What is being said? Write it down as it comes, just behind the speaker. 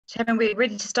Chairman, we're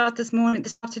ready to start this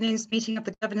afternoon's meeting of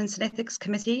the Governance and Ethics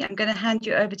Committee. I'm going to hand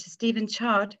you over to Stephen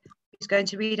Chard, who's going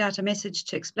to read out a message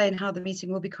to explain how the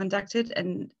meeting will be conducted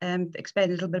and explain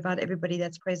a little bit about everybody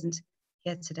that's present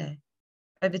here today.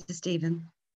 Over to Stephen.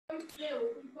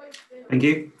 Thank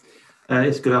you.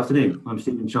 It's good afternoon. I'm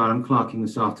Stephen Chard. I'm clerking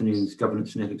this afternoon's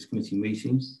Governance and Ethics Committee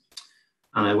meeting,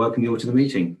 and I welcome you all to the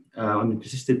meeting. I'm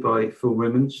assisted by Phil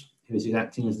Rimmons, who is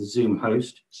acting as the Zoom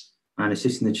host and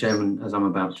assisting the chairman as I'm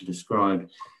about to describe.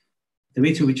 The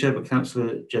meeting will be chaired by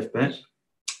Councillor Jeff Bett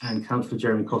and Councillor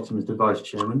Jeremy Cottam as the vice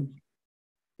chairman.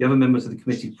 The other members of the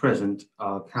committee present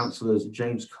are Councillors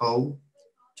James Cole,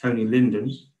 Tony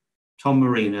Linden, Tom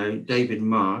Marino, David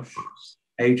Marsh,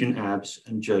 Adrian Abbs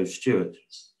and Joe Stewart.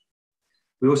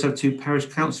 We also have two parish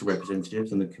council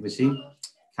representatives on the committee,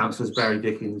 Councillors Barry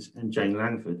Dickens and Jane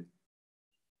Langford.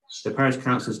 The parish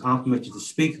councillors are permitted to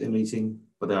speak at the meeting,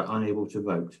 but they are unable to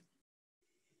vote.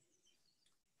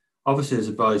 Officers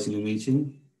advising the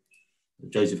meeting are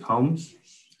Joseph Holmes,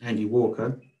 Andy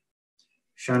Walker,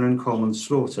 Shannon Coleman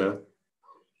Slaughter,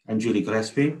 and Julie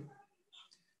Gillespie.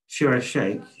 Shiraz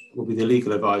Sheikh will be the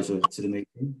legal advisor to the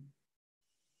meeting.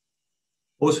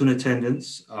 Also in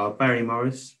attendance are Barry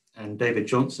Morris and David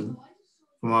Johnson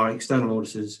from our external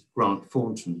auditors, Grant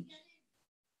Thornton.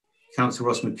 Councillor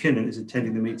Ross McKinnon is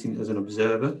attending the meeting as an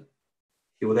observer.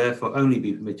 He will therefore only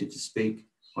be permitted to speak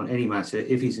on any matter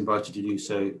if he's invited to do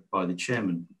so by the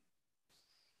chairman.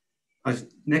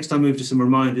 Next, I move to some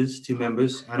reminders to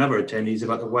members and other attendees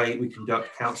about the way we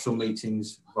conduct council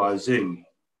meetings via Zoom.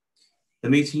 The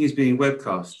meeting is being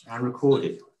webcast and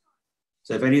recorded.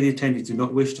 So if any of the attendees do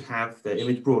not wish to have their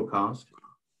image broadcast,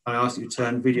 I ask that you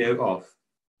turn video off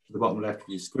to the bottom left of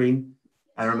your screen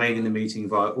and remain in the meeting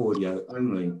via audio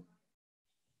only.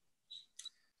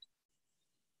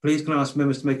 Please can I ask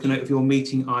members to make a note of your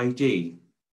meeting ID.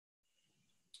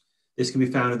 This can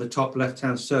be found in the top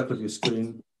left-hand circle of your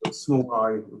screen with a small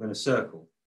I within a circle.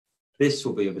 This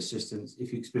will be of assistance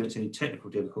if you experience any technical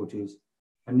difficulties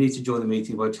and need to join the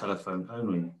meeting by telephone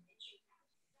only.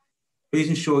 Please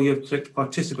ensure you have clicked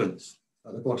participants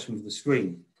at the bottom of the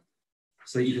screen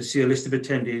so that you can see a list of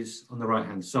attendees on the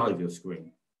right-hand side of your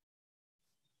screen.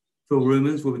 Phil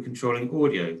Rimmons will be controlling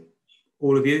audio.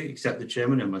 All of you, except the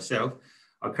chairman and myself,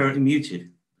 are currently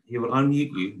muted. He will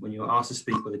unmute you when you are asked to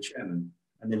speak by the chairman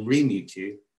and then remute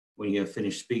you when you have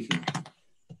finished speaking.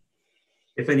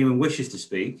 If anyone wishes to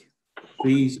speak,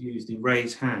 please use the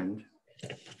raise hand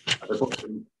at the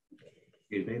bottom.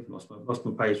 Excuse me, lost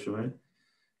my page for a minute.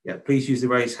 Yeah, please use the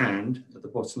raise hand at the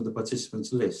bottom of the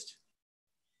participants list.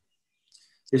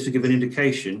 This will give an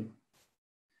indication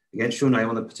against your name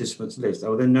on the participants list. I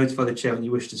will then notify the chairman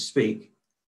you wish to speak.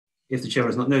 If the chairman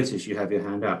has not noticed you have your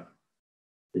hand up,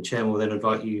 the chairman will then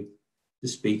invite you to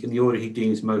speak in the order he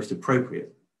deems most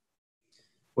appropriate.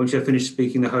 Once you have finished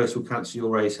speaking, the host will cancel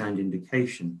your raise hand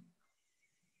indication.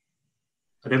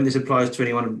 I don't think this applies to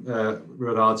anyone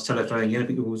regards telephoning in. I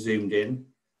think you're all zoomed in.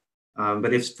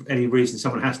 But if for any reason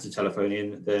someone has to telephone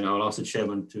in, then I'll ask the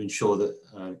chairman to ensure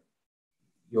that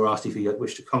you're asked if you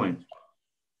wish to comment.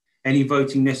 Any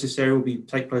voting necessary will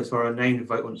take place via a named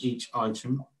vote on each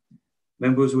item.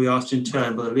 Members will be asked in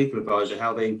turn by the legal advisor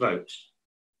how they vote.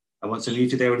 And once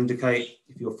unmuted, they will indicate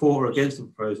if you're for or against the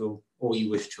proposal or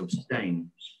you wish to abstain.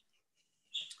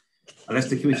 Unless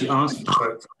the committee asks for the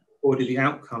vote, recorded, the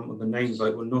outcome of the named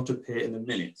vote will not appear in the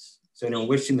minutes. So anyone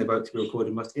wishing the vote to be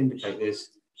recorded must indicate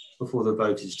this before the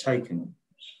vote is taken.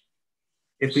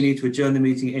 If we need to adjourn the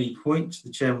meeting at any point, the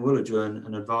chairman will adjourn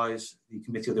and advise the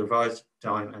committee of the revised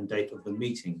time and date of the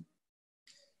meeting.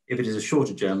 If it is a short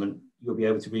adjournment, you'll be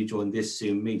able to rejoin this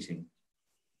Zoom meeting.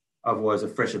 Otherwise, a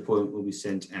fresh appointment will be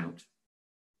sent out.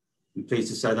 I'm pleased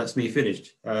to say that's me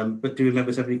finished. But do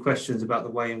members have any questions about the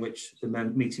way in which the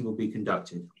meeting will be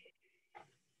conducted?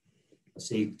 I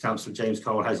see Councillor James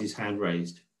Cole has his hand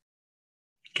raised.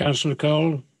 Councillor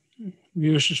Cole,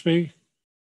 you wish to speak?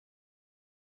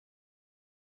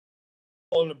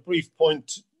 On a brief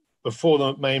point before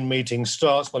the main meeting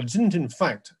starts, but I didn't in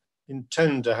fact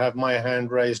intend to have my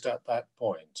hand raised at that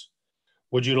point.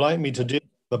 Would you like me to do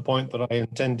the point that I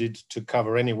intended to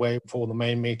cover anyway before the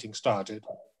main meeting started?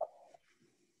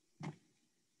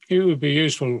 It would be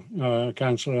useful,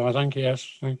 Councillor, I think,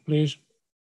 yes, please.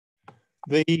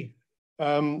 The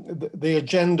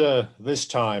agenda this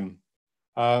time,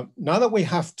 now that we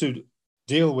have to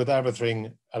deal with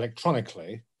everything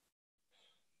electronically,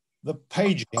 the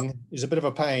paging is a bit of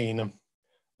a pain.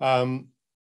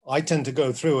 I tend to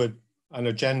go through an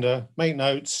agenda, make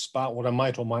notes about what I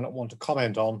might or might not want to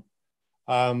comment on,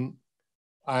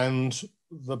 and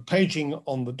the paging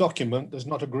on the document does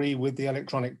not agree with the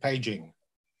electronic paging.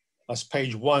 As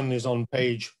page 1 is on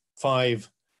page 5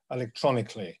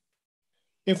 electronically.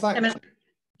 If that...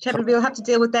 Chairman, we'll have to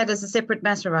deal with that as a separate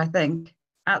matter, I think,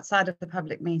 outside of the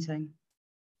public meeting.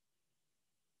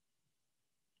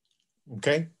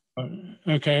 Okay.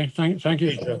 Okay, thank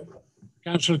you.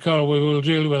 Councillor Cole, we will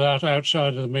deal with that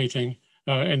outside of the meeting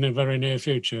in the very near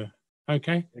future.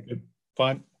 Okay?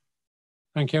 Fine.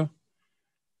 Thank you.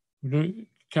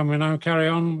 Can we now carry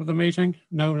on with the meeting?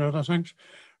 No other thanks.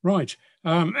 Right.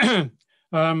 Can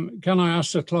I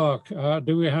ask the clerk,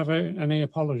 do we have any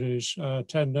apologies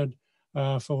tendered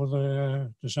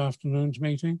for this afternoon's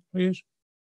meeting, please?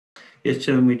 Yes,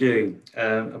 Chairman, we do.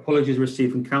 Apologies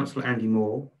received from Councillor Andy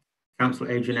Moore.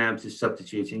 Councillor Adrian Abbs is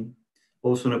substituting.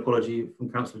 Also an apology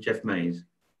from Councillor Jeff Mays.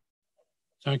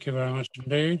 Thank you very much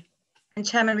indeed. And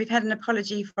Chairman, we've had an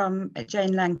apology from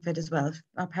Jane Langford as well,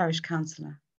 our parish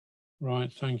councillor.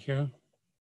 Right, thank you.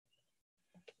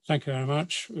 Thank you very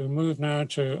much. We'll move now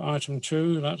to item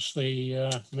 2. That's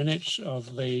the minutes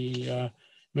of the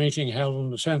meeting held on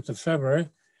the 10th of February.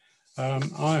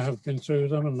 I have been through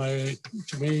them and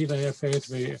to me, they appear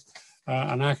to be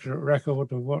an accurate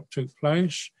record of what took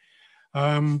place.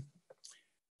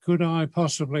 Could I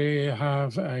possibly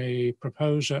have a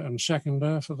proposer and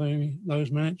seconder for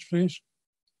those minutes, please?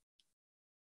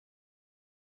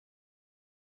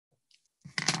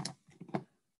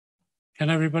 Can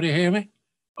everybody hear me?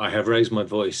 I have raised my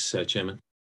voice, Chairman.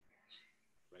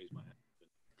 Raise my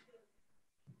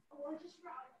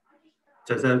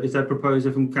hand. So is that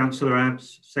proposer from Councillor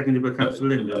Abbs, seconded by Councillor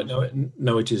Linden?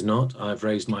 No, it is not. I've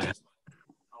raised my hand.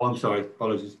 Oh, I'm sorry.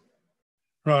 Apologies.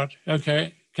 Right.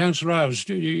 Okay. Councillor Abbs,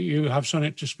 do you have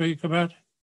something to speak about?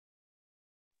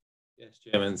 Yes,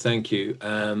 Chairman. Thank you.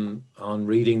 On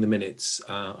reading the minutes,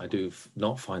 I do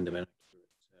not find them an accurate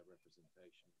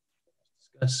representation of what was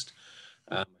discussed.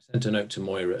 I sent a note to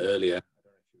Moira earlier. I don't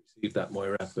know if you received that,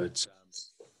 Moira, but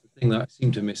the thing that I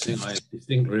seem to missing, I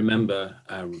distinctly remember,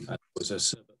 was a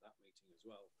serve at that meeting as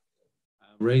well,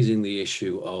 raising the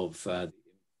issue of the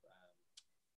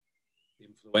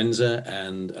influenza,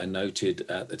 and I noted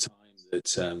at the time that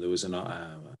there was on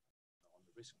the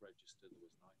risk register, there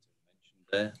was an item mentioned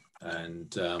there.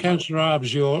 And Councillor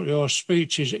Abbs, your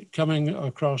speech is coming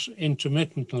across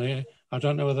intermittently. I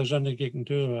don't know whether there's anything you can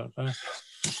do about that.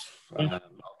 I'll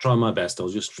try my best. I'll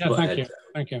just thank you.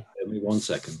 Thank you. Give me 1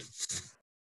 second.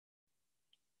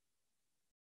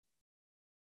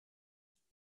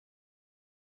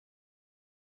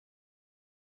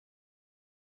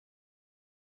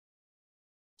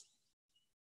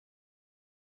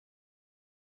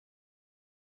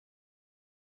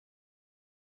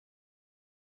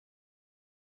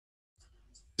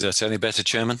 Is that any better,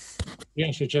 Chairman?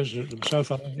 Yes, it is so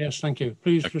far. Yes, thank you.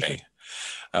 Please proceed.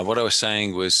 What I was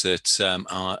saying was that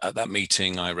at that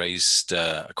meeting, I raised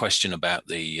a question about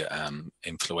the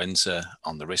influenza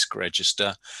on the risk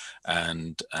register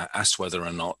and asked whether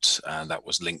or not that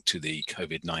was linked to the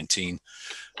COVID-19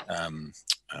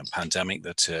 pandemic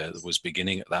that was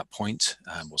beginning at that point.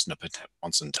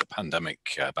 Wasn't a pandemic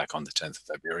back on the 10th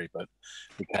of February, but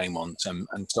we came on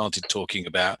and started talking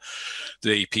about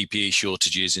the PPE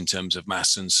shortages in terms of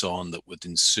masks and so on that would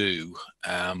ensue.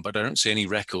 But I don't see any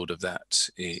record of that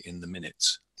in the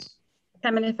minutes.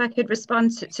 Chairman, if I could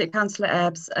respond to Councillor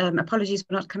Abbs, apologies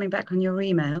for not coming back on your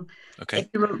email. Okay.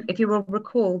 If you will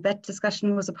recall, that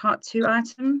discussion was a part 2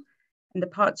 item, and the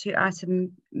part 2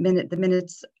 item the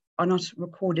minutes are not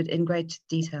recorded in great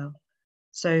detail.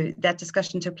 So that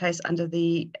discussion took place under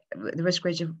the risk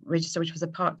register, which was a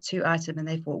part 2 item, and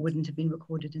therefore it wouldn't have been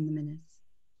recorded in the minutes.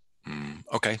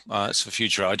 Okay, that's for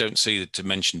future. I don't see it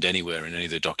mentioned anywhere in any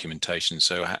of the documentation.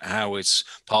 So how it's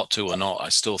part 2 or not, I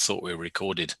still thought we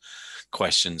recorded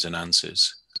questions and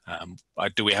answers.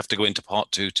 Do we have to go into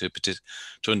part 2 to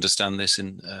understand this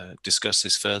and discuss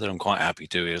this further? I'm quite happy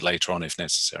to do it later on if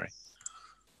necessary.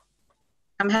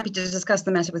 I'm happy to discuss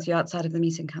the matter with you outside of the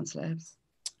meeting, Councillor Abbs.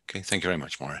 Okay, thank you very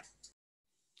much, Maura.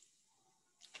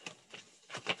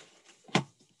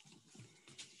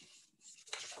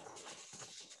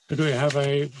 Could we have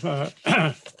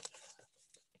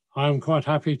I'm quite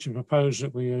happy to propose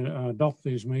that we adopt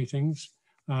these meetings.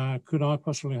 Could I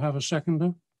possibly have a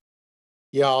seconder?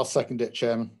 Yeah, I'll second it,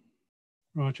 Chairman.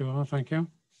 Right, you are. Thank you.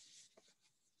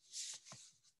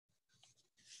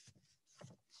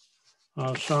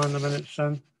 I'll sign the minutes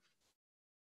then.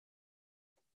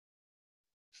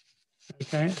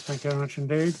 Okay, thank you very much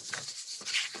indeed.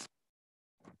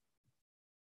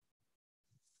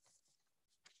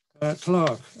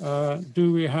 Clerk,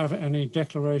 do we have any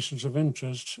declarations of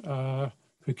interest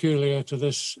peculiar to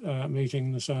this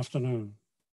meeting this afternoon?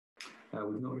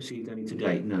 We've not received any to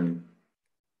date, no.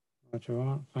 Right you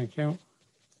are, thank you.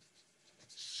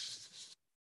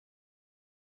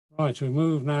 Right, we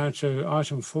move now to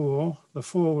item 4, the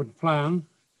forward plan.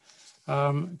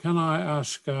 Can I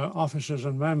ask officers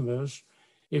and members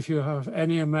if you have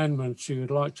any amendments you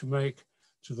would like to make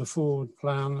to the forward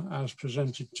plan as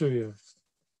presented to you?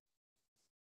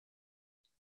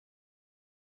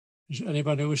 Does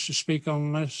anybody wish to speak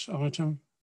on this item?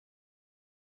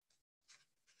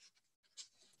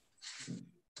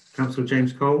 Councillor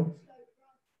James Cole,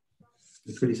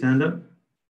 you put his hand up.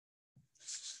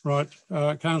 Right,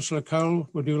 Councillor Cole,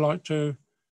 would you like to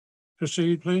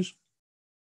proceed, please?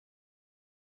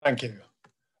 Thank you.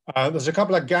 There's a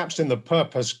couple of gaps in the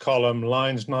purpose column,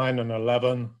 lines 9 and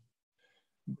 11.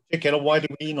 In particular, why do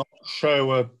we not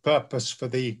show a purpose for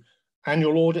the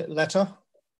annual audit letter?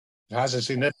 It has a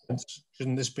significance.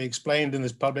 Shouldn't this be explained in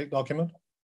this public document?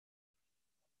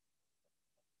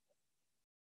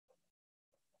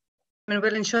 And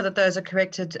we'll ensure that those are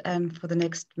corrected for the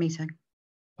next meeting.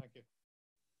 Thank you.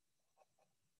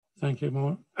 Thank you,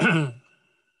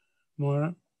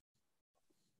 Moira.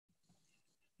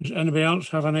 Does anybody else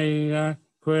have any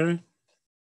query?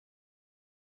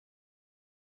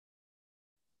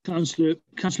 Councillor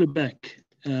Beck,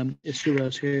 it's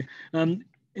Shiraz here. In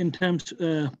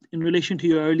relation to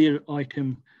your earlier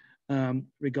item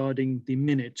regarding the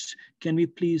minutes, can we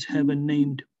please have a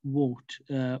named vote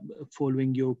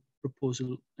following your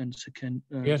proposal and second?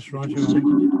 Yes, right.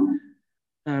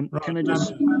 Right.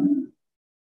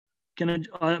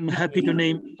 I'm happy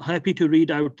to read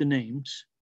out the names.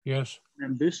 Yes.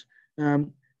 Members.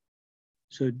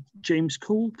 So James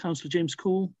Cole, Councillor James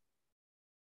Cole,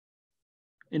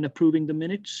 in approving the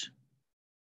minutes.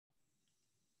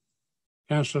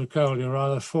 Councillor Cole, you're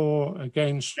either for,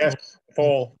 against? Yes,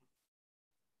 for.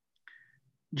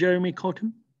 Jeremy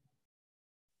Cotton.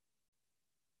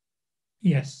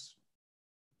 Yes.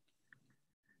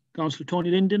 Councillor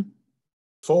Tony Linden.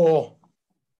 For.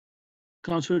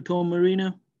 Councillor Tom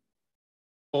Marina.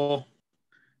 For.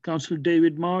 Councillor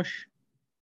David Marsh.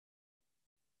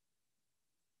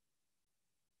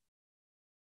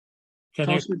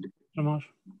 Councillor Marsh.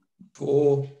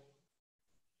 For.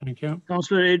 Thank you.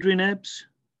 Councillor Adrian Ebbs.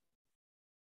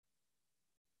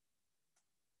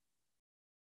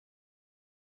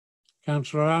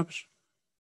 Councillor Ebbs,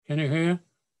 can you hear?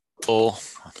 For.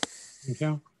 Thank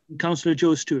you. Councillor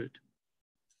Joe Stewart.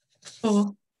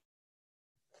 For.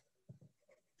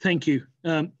 Thank you.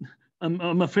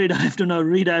 I'm afraid I have to now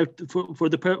read out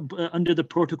under the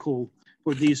protocol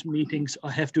for these meetings.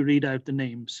 I have to read out the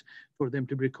names for them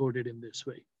to be recorded in this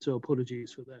way. So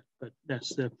apologies for that, but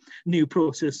that's the new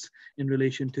process in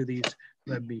relation to these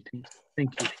web meetings.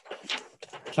 Thank you.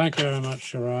 Thank you very much,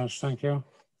 Shiraz. Thank you.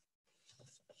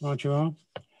 Right you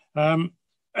are.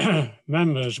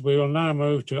 Members, we will now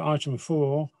move to item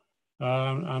 4,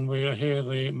 and we'll hear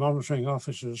the monitoring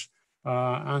officer's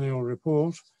annual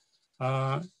report.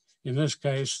 In this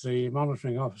case, the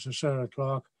monitoring officer, Sarah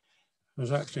Clark,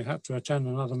 has actually had to attend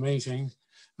another meeting,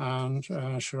 and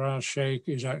Shiraz Sheikh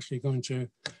is actually going to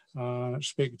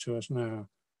speak to us now.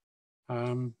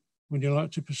 Would you like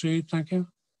to proceed? Thank you.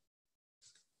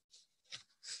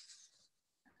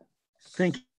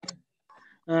 Thank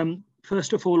you.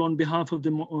 First of all, on behalf of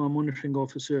the monitoring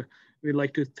officer, we'd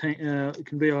like to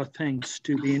convey our thanks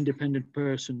to the independent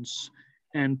persons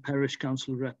and parish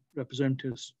council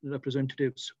representatives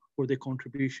for their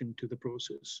contribution to the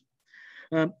process.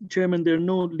 Chairman, there are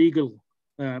no legal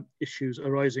issues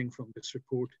arising from this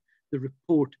report. The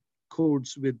report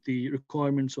accords with the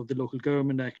requirements of the Local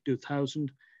Government Act 2000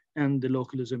 and the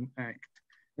Localism Act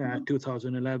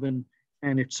 2011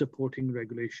 and its supporting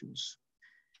regulations.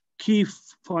 Key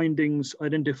findings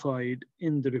identified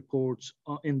in the report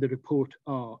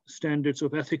are standards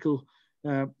of ethical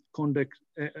conduct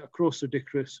across the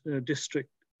district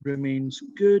remains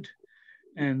good,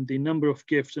 and the number of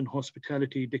gifts and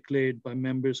hospitality declared by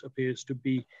members appears to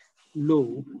be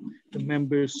low. The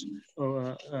members'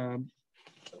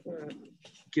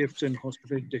 gifts and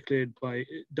hospitality declared by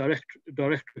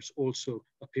directors also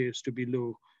appears to be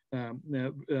low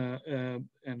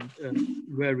and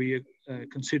vary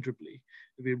considerably.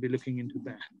 We'll be looking into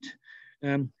that.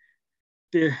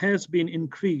 There has been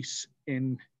increase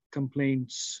in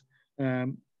complaints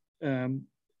in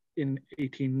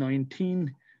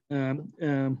 1819,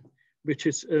 which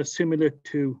is similar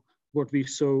to what we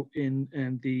saw in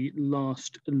the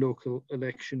last local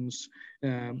elections,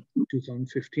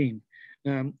 2015.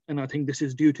 And I think this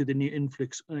is due to the new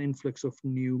influx of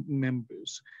new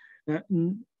members.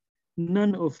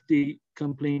 None of the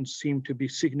complaints seem to be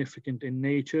significant in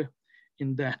nature,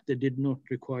 in that they did not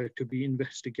require to be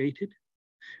investigated.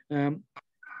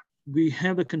 We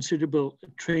have a considerable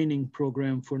training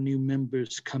program for new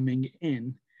members coming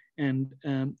in, and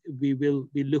we will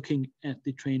be looking at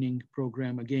the training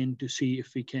program again to see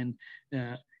if we can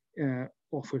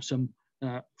offer some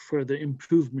further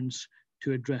improvements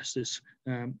to address this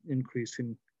increase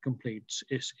in complaints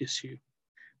issue.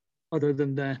 Other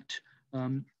than that,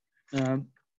 I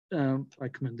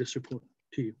commend this report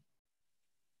to you.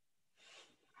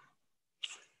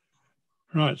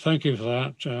 Right, thank you for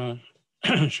that,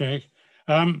 Sheikh.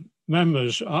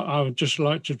 Members, I would just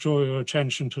like to draw your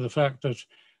attention to the fact that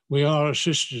we are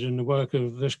assisted in the work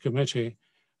of this committee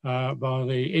by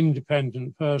the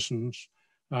independent persons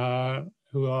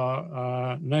who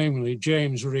are namely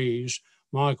James Rees,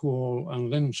 Mike Wall and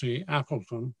Lindsay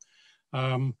Appleton.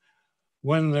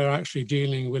 When they're actually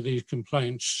dealing with these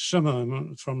complaints, some of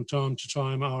them from time to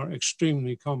time are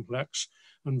extremely complex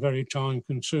and very time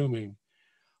consuming.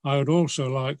 I would also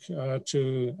like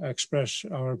to express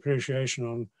our appreciation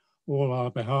on all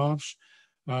our behalves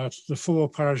to the 4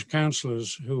 parish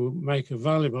councillors who make a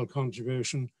valuable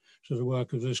contribution to the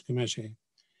work of this committee.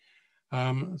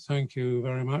 Thank you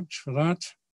very much for that.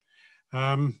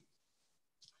 Can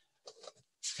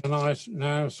I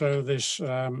now throw this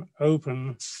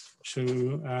open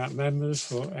to members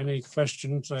for any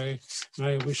questions they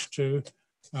may wish to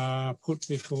put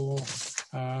before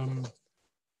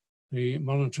the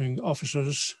monitoring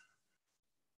officers?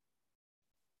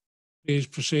 Please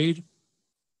proceed.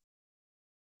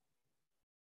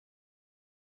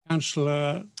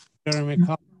 Councillor Jeremy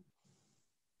Carr.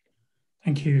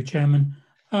 Thank you, Chairman.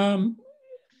 Can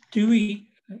we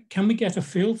get a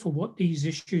feel for what these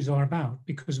issues are about?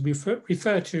 Because we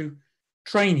refer to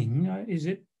training. Is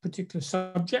it particular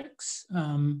subjects?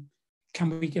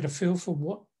 Can we get a feel for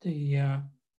what the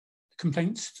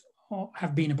complaints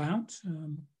have been about?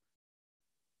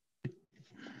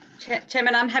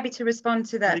 Chairman, I'm happy to respond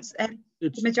to that.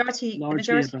 The majority of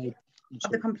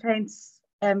the complaints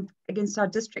against our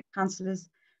district councillors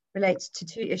relates to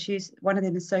 2 issues. One of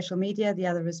them is social media, the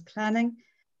other is planning.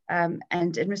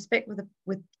 And in respect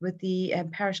with the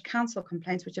parish council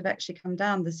complaints, which have actually come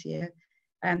down this year,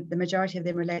 the majority of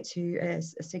them relate to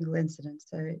a single incident.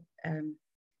 So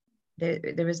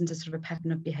there isn't a sort of a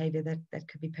pattern of behaviour that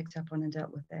could be picked up on and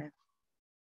dealt with there.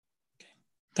 Okay.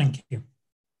 Thank you.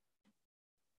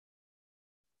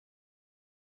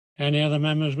 Any other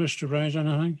members wish to raise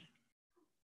anything?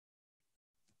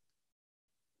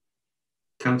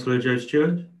 Councillor Joe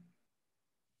Stewart.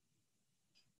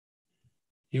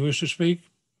 You wish to speak?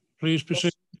 Please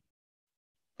proceed.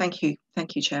 Thank you,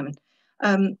 Chairman.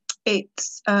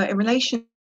 It's in relation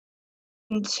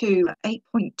to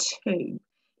 8.2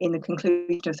 in the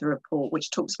conclusion of the report,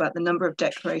 which talks about the number of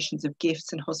declarations of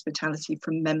gifts and hospitality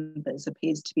from members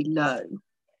appears to be low.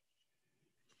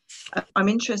 I'm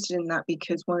interested in that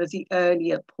because one of the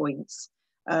earlier points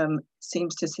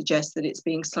seems to suggest that it's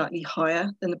being slightly higher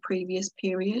than the previous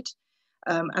period.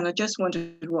 And I just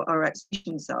wondered what our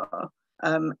expectations are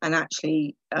and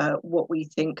actually what we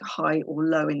think high or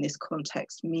low in this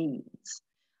context means.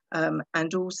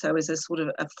 And also as a sort of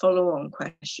a follow-on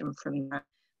question from that,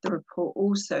 the report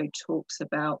also talks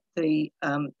about the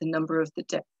number of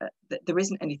there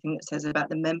isn't anything that says about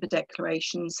the member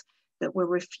declarations that were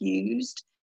refused.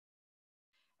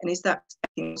 And is that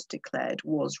anything was declared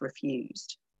was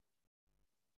refused?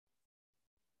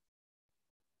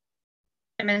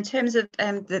 I mean, in terms of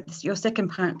your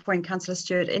second point, Councillor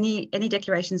Stewart, any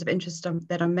declarations of interest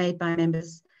that are made by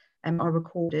members are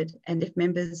recorded, and if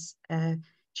members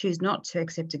choose not to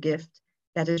accept a gift,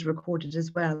 that is recorded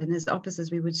as well. And as officers,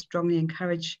 we would strongly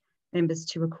encourage members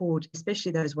to record,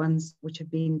 especially those ones which have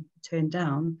been turned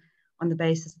down, on the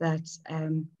basis that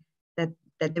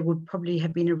that there would probably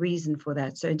have been a reason for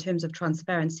that. So in terms of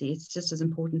transparency, it's just as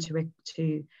important to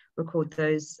record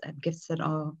those gifts that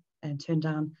are turned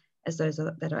down as those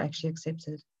that are actually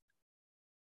accepted.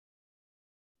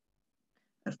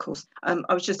 Of course.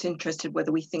 I was just interested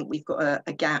whether we think we've got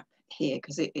a gap here,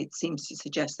 because it seems to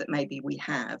suggest that maybe we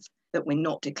have, that we're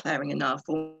not declaring enough,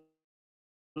 or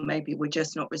maybe we're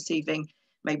just not receiving,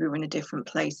 maybe we're in a different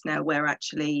place now where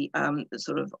actually the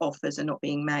sort of offers are not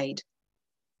being made.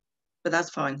 But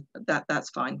that's fine. That's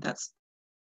fine. That's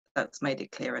made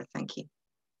it clearer. Thank you.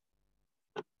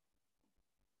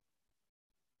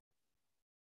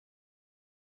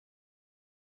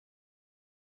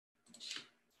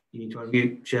 You need to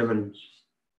unmute, Chairman.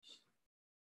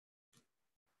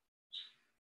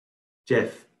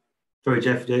 Jeff. Sorry,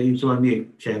 Jeff, you need to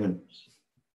unmute, Chairman.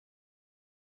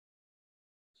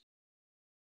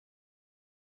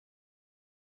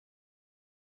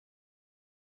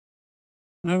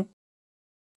 No?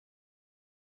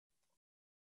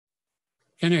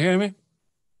 Can you hear me?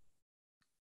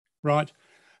 Right.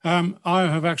 I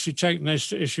have actually taken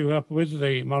this issue up with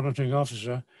the monitoring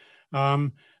officer,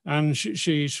 and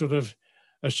she sort of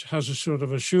has sort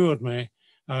of assured me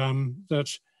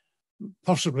that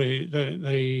possibly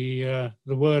the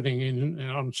wording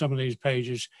on some of these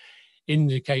pages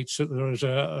indicates that there is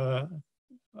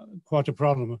quite a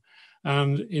problem,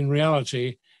 and in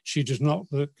reality, she does not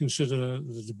consider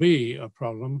there to be a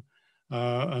problem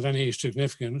of any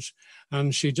significance,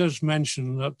 and she does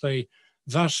mention that the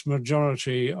vast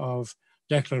majority of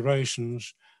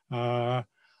declarations are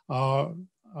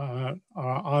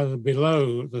either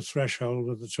below the threshold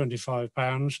of the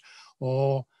 £25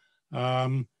 or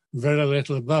very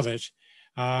little above it.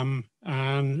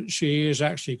 And she is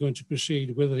actually going to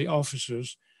proceed with the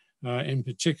officers in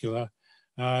particular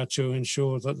to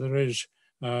ensure that there is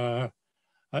a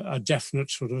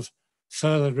definite sort of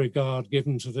further regard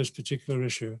given to this particular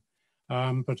issue.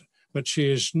 But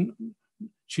she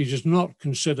does not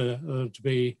consider to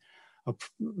be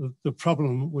the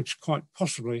problem which quite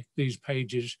possibly these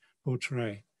pages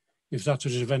portray, if that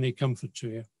is of any comfort to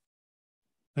you.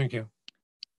 Thank you.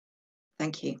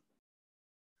 Thank you.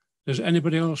 Does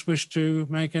anybody else wish to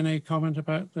make any comment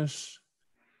about this?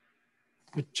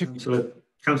 Councillor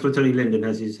Tony Linden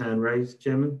has his hand raised,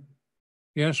 Chairman.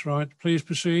 Yes, right. Please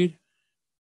proceed.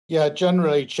 Yeah,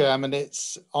 generally, Chairman,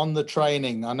 it's on the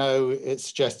training. I know it's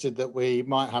suggested that we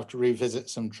might have to revisit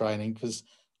some training because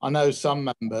I know some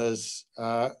members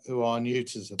who are new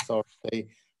to this authority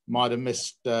might have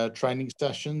missed training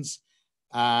sessions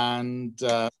and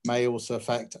may also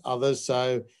affect others.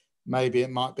 So maybe it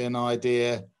might be an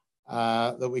idea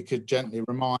that we could gently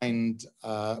remind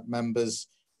members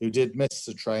who did miss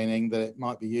the training that it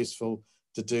might be useful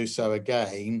to do so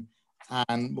again.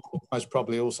 And we'll most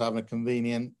probably also have a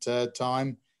convenient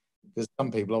time because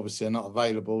some people obviously are not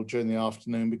available during the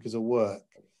afternoon because of work.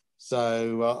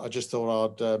 So I just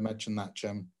thought I'd mention that,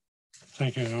 Chairman.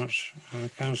 Thank you very much,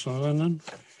 Councillor Lennon.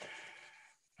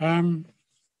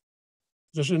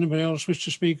 Does anybody else wish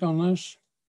to speak on this?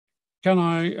 Can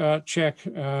I check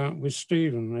with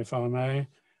Stephen, if I may?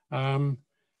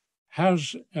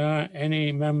 Has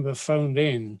any member phoned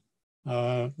in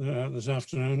this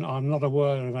afternoon? I'm not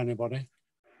aware of anybody.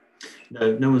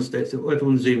 No, no one's.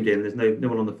 Everyone's zoomed in. There's no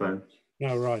one on the phone.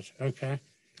 No, right. Okay.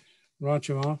 Right,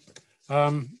 you are.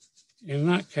 In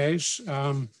that case,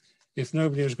 if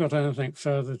nobody has got anything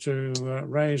further to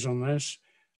raise on this,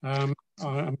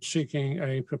 I'm seeking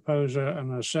a proposer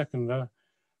and a seconder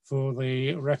for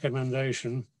the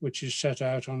recommendation, which is set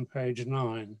out on page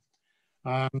 9.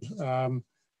 And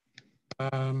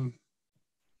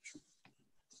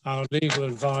our legal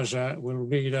advisor will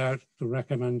read out the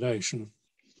recommendation.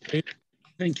 Please.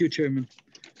 Thank you, Chairman.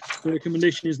 The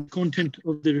recommendation is the content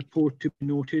of the report to be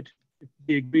noted. It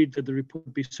be agreed that the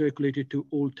report be circulated to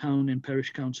all town and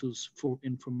parish councils for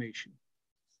information.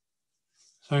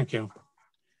 Thank you.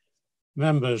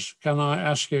 Members, can I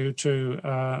ask you to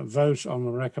vote on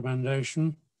the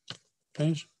recommendation,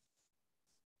 please?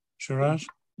 Shiraz?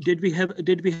 Did we have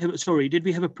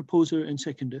a proposer and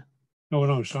seconder? Oh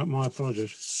no, sorry, my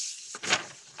apologies.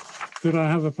 Could I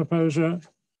have a proposer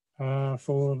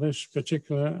for this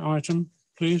particular item,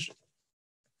 please?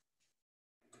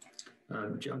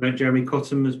 Jeremy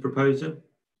Cottam as proposer.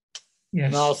 Yes.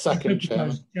 And I'll second,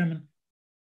 Chairman.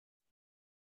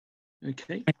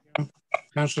 Okay.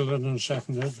 Councillor Linden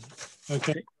seconded.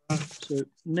 Okay. So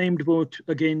named vote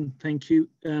again. Thank you.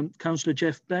 Councillor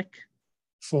Jeff Black.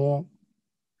 For.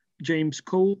 James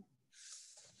Cole.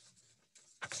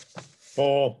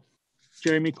 For.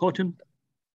 Jeremy Cottam.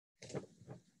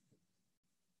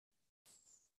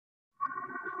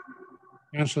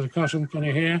 Councillor Cottam, can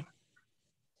you hear?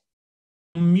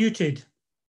 I'm muted.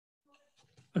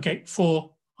 Okay,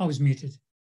 for. I was muted.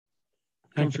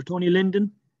 Councillor Tony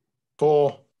Linden.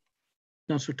 For.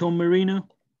 Councillor Tom Marino.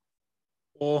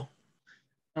 For.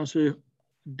 Councillor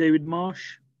David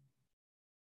Marsh.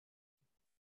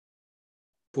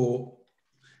 For.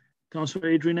 Councillor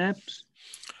Adrian Epps.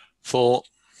 For.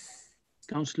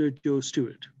 Councillor Joe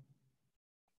Stewart.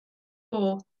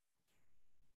 For.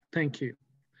 Thank you.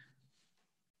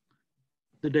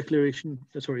 The declaration,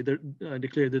 I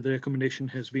declare that the recommendation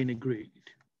has been agreed.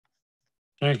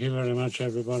 Thank you very much,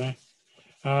 everybody.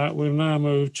 We'll now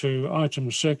move to item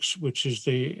 6, which is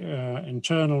the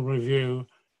internal review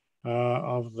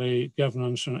of the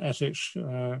Governance and Ethics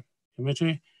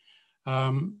Committee.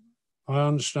 My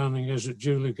understanding is that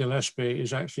Julie Gillespie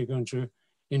is actually going to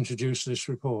introduce this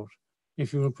report.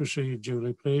 If you will proceed,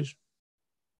 Julie, please.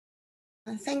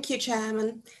 Thank you,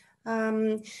 Chairman.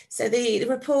 So the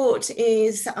report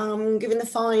is given the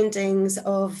findings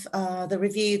of the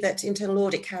review that Internal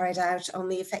Audit carried out on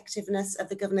the effectiveness of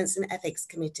the Governance and Ethics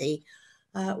Committee.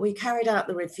 We carried out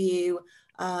the review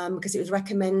because it was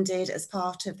recommended as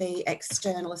part of the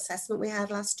external assessment we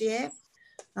had last year.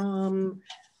 And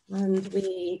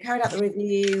we carried out the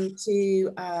review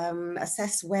to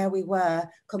assess where we were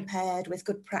compared with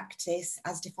good practice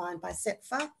as defined by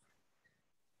SIPFA.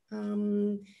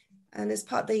 And as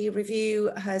part of the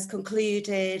review has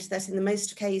concluded that in the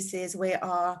most cases we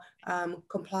are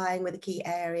complying with the key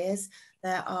areas.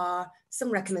 There are some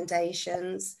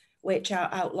recommendations which are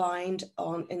outlined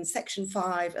in section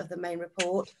 5 of the main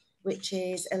report, which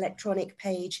is electronic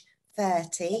page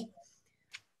 30.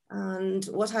 And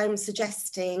what I'm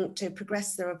suggesting to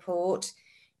progress the report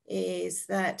is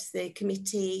that the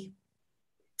committee,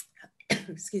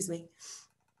 excuse me,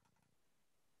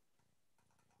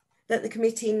 that the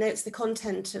committee notes the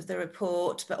content of the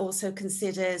report, but also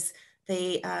considers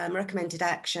the recommended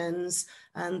actions.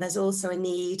 And there's also a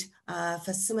need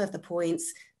for some of the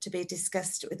points to be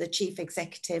discussed with the Chief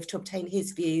Executive to obtain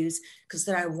his views, because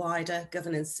there are wider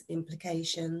governance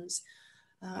implications.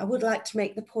 I would like to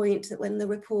make the point that when the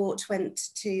report went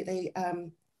to the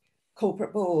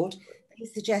corporate board, he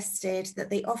suggested that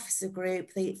the officer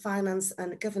group, the finance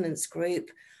and governance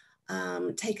group,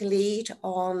 take a lead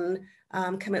on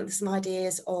coming up with some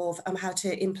ideas of how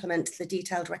to implement the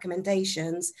detailed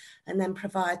recommendations and then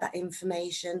provide that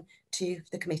information to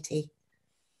the committee.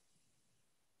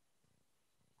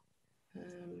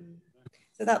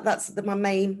 So that's my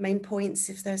main points,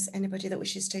 if there's anybody that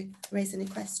wishes to raise any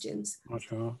questions.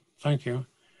 Sure. Thank you.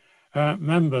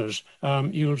 Members,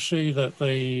 you'll see that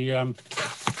the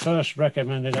first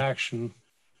recommended action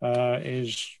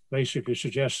is basically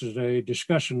suggested a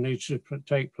discussion needs to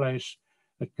take place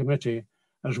at committee,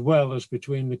 as well as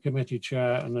between the committee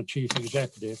chair and the chief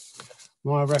executive.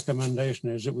 My recommendation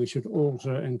is that we should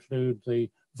also include the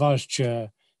vice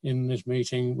chair in this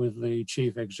meeting with the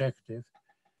chief executive.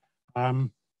 Does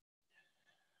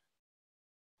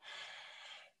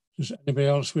anybody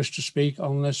else wish to speak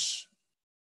on this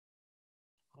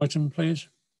item, please?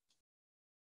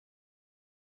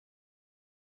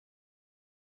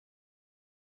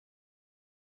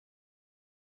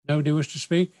 Nobody wish to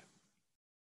speak?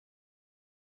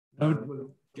 No.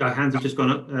 Our hands have just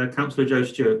gone up. Councillor Joe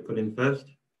Stewart put in first.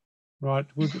 Right,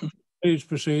 would you please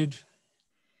proceed?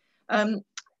 A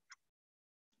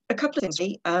couple of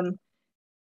things.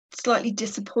 Slightly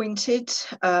disappointed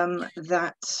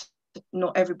that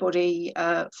not everybody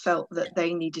felt that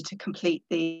they needed to complete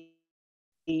the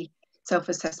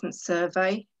self-assessment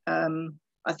survey.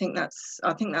 I think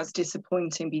that's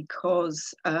disappointing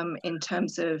because in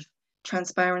terms of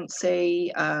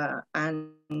transparency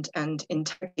and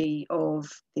integrity of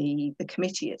the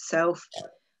committee itself,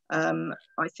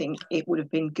 I think it would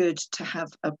have been good to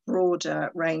have a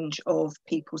broader range of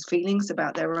people's feelings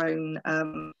about their own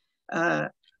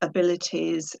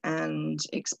abilities and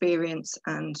experience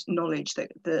and knowledge that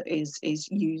is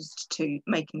used to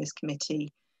making this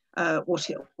committee what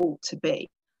it ought to be.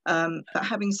 But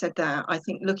having said that, I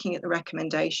think looking at the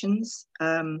recommendations,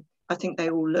 I think they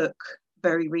all look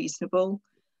very reasonable.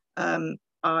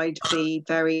 I'd be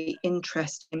very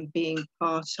interested in being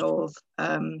part of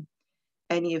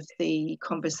any of the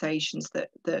conversations that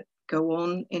go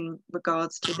on in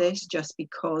regards to this, just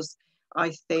because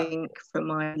I think from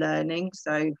my learning,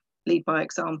 so lead by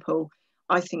example,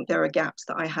 I think there are gaps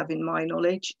that I have in my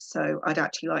knowledge. So I'd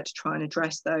actually like to try and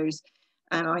address those.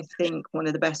 And I think one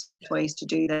of the best ways to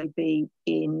do that would be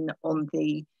on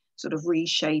the sort of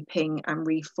reshaping and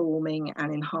reforming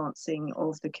and enhancing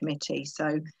of the committee.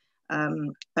 So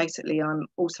basically, I'm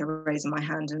also raising my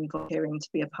hand and volunteering to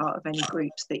be a part of any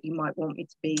groups that you might want me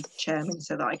to be chairman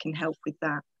so that I can help with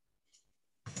that.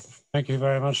 Thank you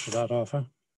very much for that, Arthur.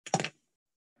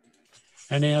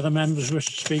 Any other members wish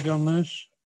to speak on this?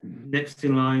 Next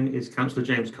in line is Councillor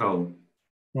James Cole.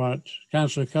 Right,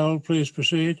 Councillor Cole, please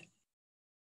proceed.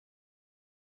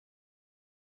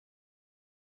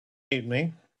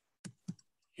 Me?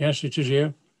 Yes, it is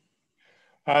you.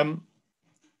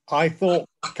 I thought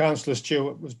Councillor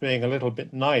Stewart was being a little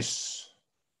bit nice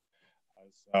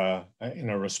in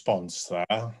a response there.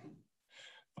 In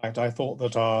fact, I thought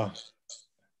that our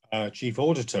Chief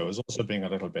Auditor was also being a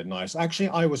little bit nice. Actually,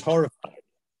 I was horrified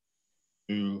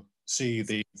to see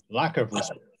the lack of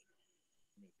response.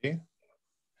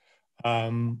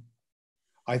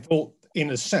 I thought, in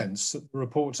a sense, that the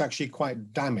report's actually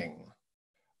quite damning.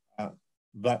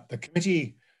 That the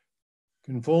committee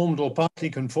conformed or partly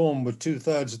conformed with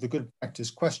 2/3 of the good practice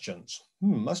questions.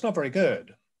 That's not very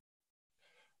good.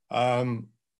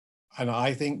 And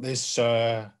I think this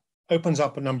opens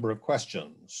up a number of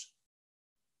questions.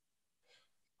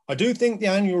 I do think the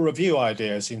annual review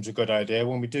idea seems a good idea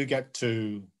when we do get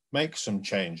to make some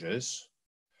changes.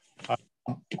 I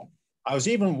was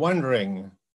even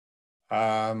wondering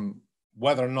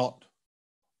whether or not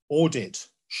audit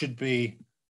should be,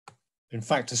 in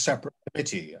fact, a separate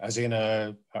committee, as in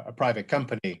a private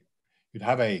company. You'd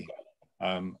have an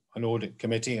audit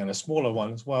committee and a smaller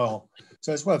one as well.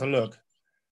 So it's worth a look.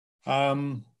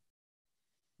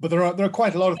 But there are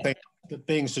quite a lot of things that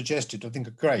being suggested I think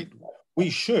are great. We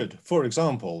should, for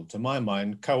example, to my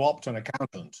mind, co-opt an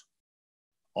accountant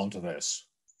onto this.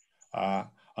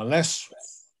 Unless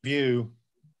you,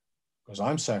 because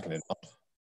I'm certainly not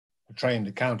a trained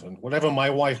accountant, whatever my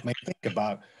wife may think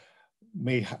about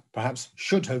me perhaps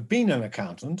should have been an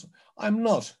accountant, I'm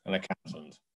not an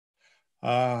accountant.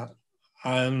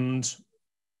 And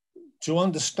to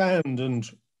understand and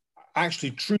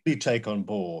actually truly take on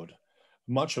board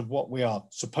much of what we are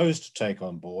supposed to take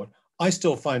on board, I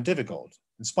still find difficult,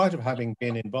 in spite of having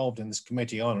been involved in this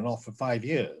committee on and off for 5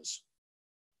 years,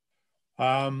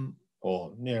 or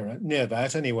near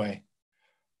that anyway.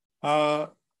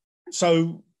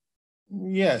 So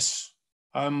yes,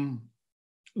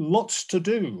 lots to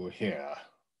do here,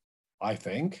 I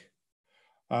think.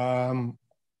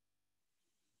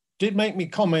 Did make me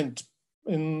comment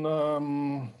in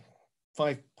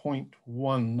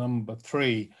 5.1, number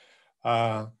 3,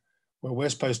 where we're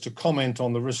supposed to comment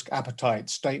on the risk appetite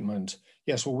statement.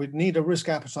 Yes, well, we'd need a risk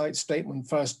appetite statement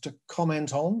first to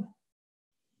comment on.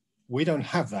 We don't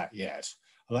have that yet.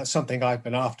 And that's something I've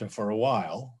been after for a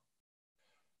while.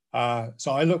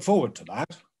 So I look forward to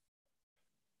that.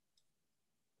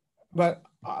 But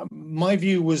my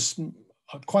view was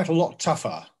quite a lot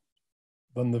tougher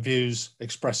than the views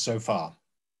expressed so far.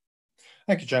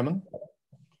 Thank you, Chairman.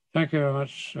 Thank you very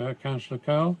much, Councillor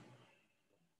Cole.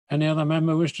 Any other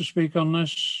member wish to speak on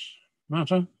this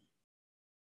matter?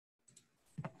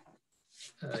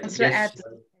 Councillor Abbs.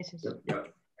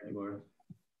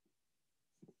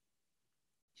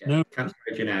 No.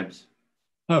 Councillor Abbs.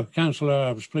 Oh, Councillor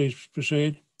Abbs, please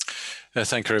proceed.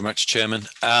 Thank you very much, Chairman.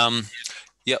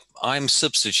 Yep, I'm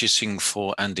substituting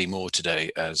for Andy Moore today,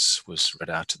 as was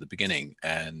read out at the beginning,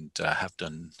 and have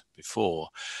done before.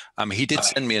 He did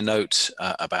send me a note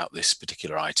about this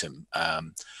particular item,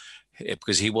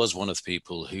 because he was one of the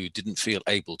people who didn't feel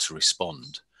able to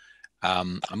respond.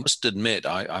 I must admit,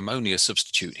 I'm only a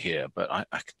substitute here, but I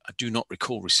do not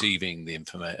recall receiving the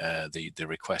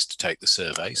request to take the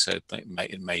survey, so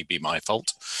it may be my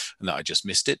fault and that I just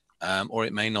missed it, or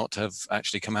it may not have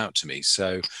actually come out to me.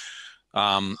 So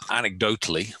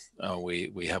anecdotally,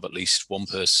 we have at least one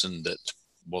person that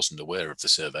wasn't aware of the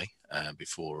survey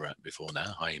before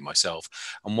now, i.e. myself,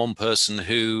 and one person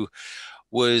who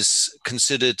was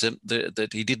considered that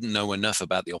he didn't know enough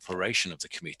about the operation of the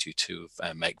committee to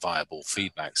make viable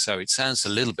feedback. So it sounds a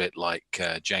little bit like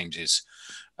Councillor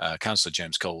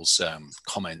James Cole's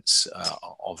comments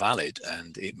are valid,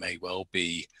 and it may well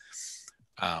be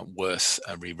worth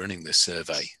rerunning this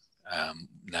survey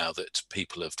now that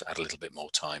people have had a little bit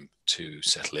more time to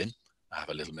settle in, have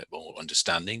a little bit more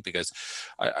understanding, because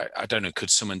I don't know, could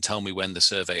someone tell me when the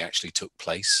survey actually took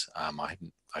place?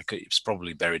 It's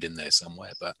probably buried in there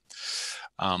somewhere, but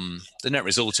the net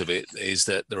result of it is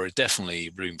that there are definitely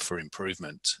room for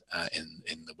improvement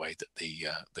in the way that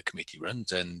the committee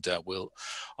runs, and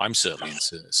I'm certainly in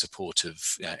support of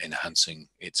enhancing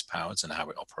its powers and how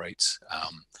it operates.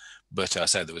 But I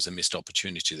say there was a missed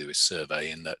opportunity to do a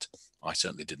survey, in that I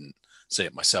certainly didn't see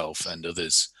it myself, and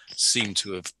others seem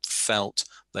to have felt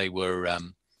they were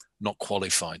not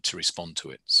qualified to respond to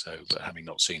it. So, but having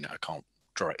not seen it, I can't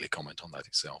directly comment on that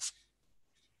itself.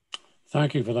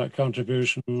 Thank you for that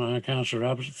contribution, Councillor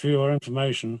Abbs. For your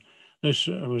information, this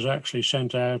was actually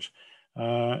sent out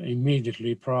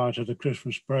immediately prior to the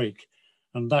Christmas break,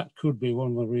 and that could be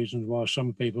one of the reasons why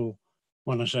some people,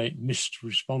 when I say missed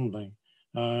responding,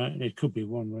 it could be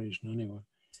one reason anyway.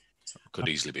 Could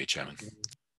easily be, Chairman.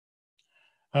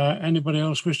 Anybody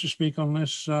else wish to speak on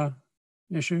this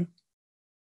issue?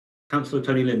 Councillor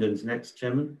Tony Linden's next,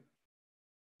 Chairman.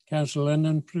 Councillor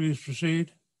Linden, please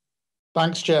proceed.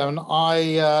 Thanks, Chairman.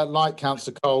 I, like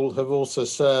Councillor Cole, have also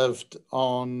served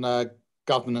on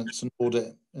governance and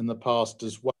audit in the past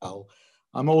as well.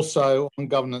 I'm also on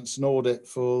governance and audit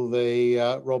for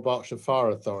the Royal Berkshire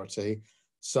Fire Authority,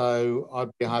 so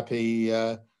I'd be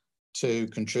happy to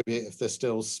contribute if there's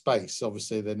still space.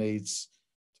 Obviously, there needs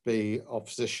to be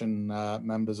opposition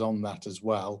members on that as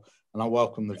well, and I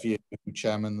welcome the view,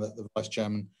 Chairman, that the Vice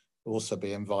Chairman will also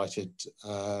be invited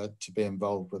to be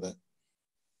involved with it.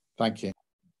 Thank you.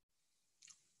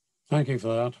 Thank you for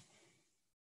that.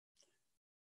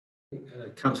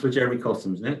 Councillor Jeremy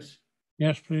Cotham's next.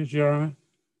 Yes, please, Jeremy.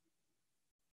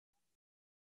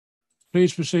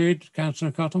 Please proceed,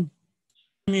 Councillor Cottam.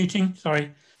 Muting, sorry,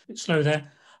 a bit slow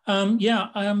there.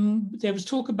 There was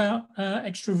talk about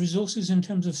extra resources in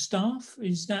terms of staff.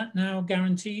 Is that now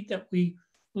guaranteed that we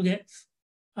will get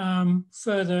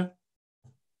further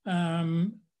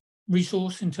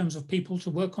resource in terms of people to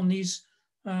work on these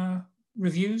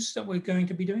reviews that we're going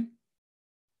to be doing?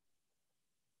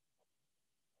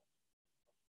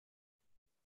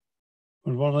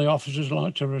 Would one of the officers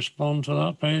like to respond to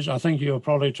that, please? I think you're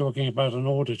probably talking about an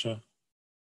auditor.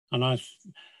 And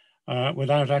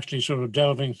without actually sort of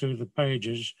delving through the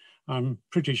pages, I'm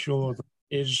pretty sure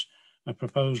there is a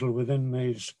proposal within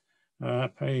these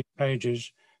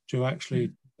pages to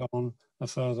actually go on a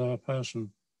further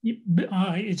person.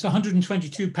 It's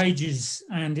 122 pages,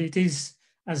 and it is,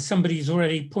 as somebody's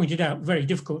already pointed out, very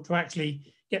difficult to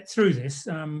actually get through this.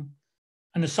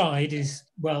 An aside is,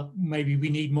 well, maybe we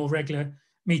need more regular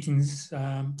meetings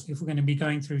if we're going to be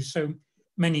going through so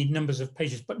many numbers of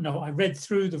pages. But no, I read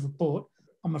through the report.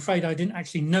 I'm afraid I didn't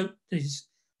actually note this,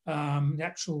 the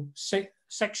actual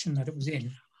section that it was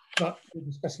in, but we're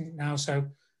discussing it now. So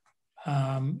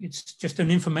it's just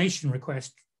an information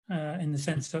request in the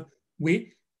sense that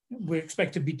we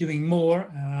expect to be doing more,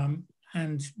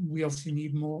 and we obviously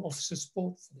need more officer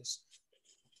support for this.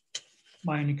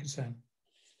 My only concern.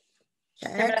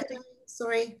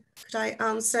 Could I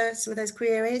answer some of those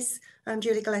queries?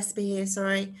 Julie Gillespie here,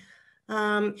 sorry.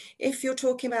 If you're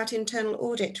talking about internal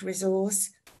audit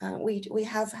resource, we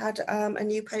have had a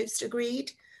new post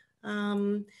agreed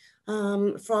from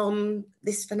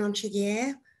this financial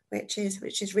year, which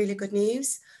is really good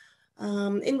news.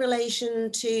 In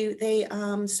relation to the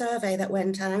survey that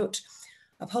went out,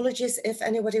 apologies if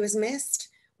anybody was missed.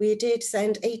 We did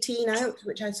send 18 out,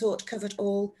 which I thought covered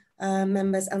all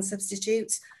members and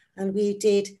substitutes, and we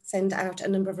did send out a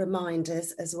number of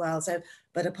reminders as well. So,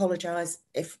 but apologise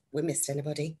if we missed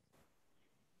anybody.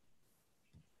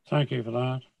 Thank you for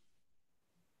that.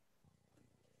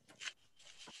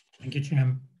 Thank you,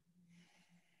 Chairman.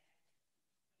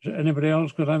 Is there anybody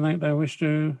else got anything they wish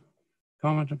to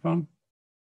comment upon?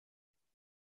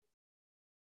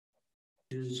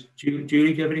 Julie, do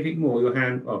you have anything more? Your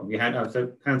hand,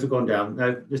 so hands have gone down.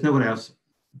 No, there's no one else.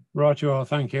 Right, you are,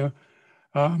 thank you.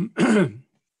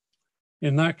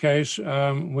 In that case,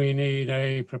 we need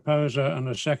a proposer and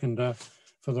a seconder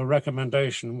for the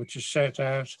recommendation, which is set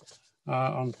out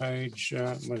on page,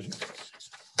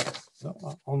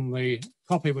 on the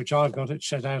copy which I've got, it's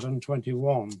set out on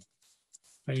 21,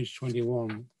 page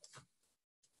 21.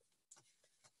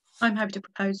 I'm happy to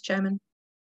propose, Chairman.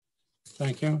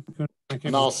 Thank you. Good. Thank you.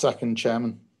 And I'll second,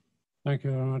 Chairman. Thank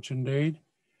you very much indeed.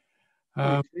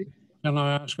 Can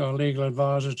I ask our legal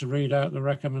advisor to read out the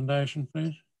recommendation,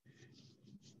 please?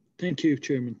 Thank you,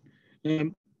 Chairman.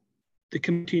 The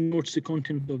committee notes the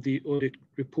content of the audit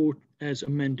report as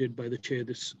amended by the Chair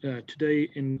today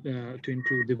to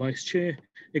include the Vice Chair,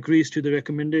 agrees to the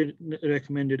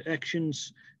recommended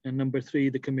actions, and number 3,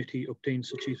 the committee obtains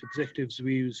the Chief Executive's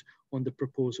views on the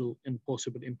proposal and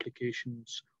possible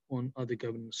implications on other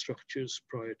governance structures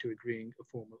prior to agreeing a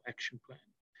formal action plan.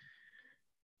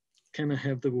 Can I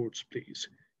have the votes, please?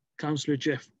 Councillor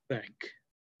Jeff Beck.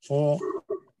 For.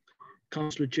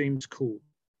 Councillor James Cole.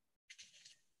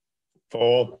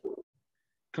 For.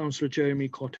 Councillor Jeremy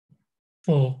Cottam.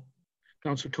 For.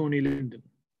 Councillor Tony Linden.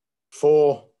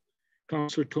 For.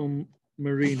 Councillor Tom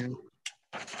Marino.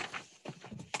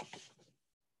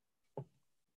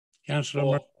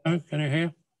 Councillor Marino, can you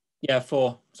hear? Yeah,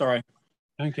 4. Sorry.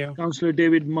 Thank you. Councillor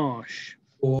David Marsh.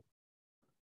 For.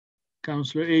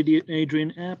 Councillor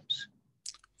Adrian Apps.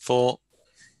 For.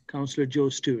 Councillor Joe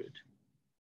Stewart.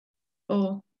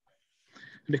 For.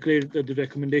 I declare that the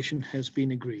recommendation has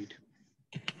been agreed.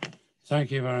 Thank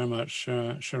you very much,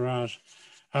 Shiraz.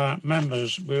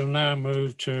 Members, we'll now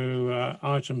move to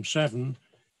item 7,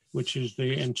 which is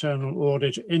the internal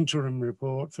audit interim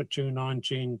report for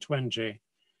 2019-20.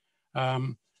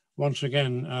 Once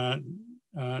again,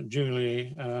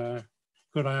 Julie,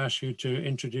 could I ask you to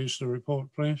introduce the report,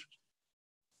 please?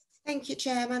 Thank you,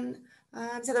 Chairman.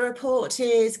 So the report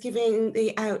is giving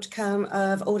the outcome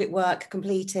of audit work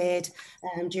completed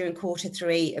during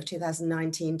Q3 of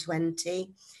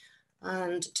 2019-20.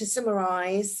 And to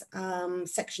summarise,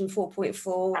 section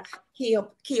 4.4,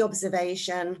 key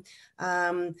observation,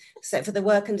 so for the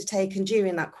work undertaken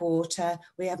during that quarter,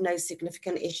 we have no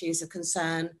significant issues of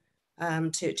concern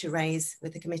to raise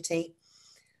with the committee.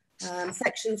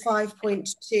 Section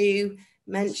 5.2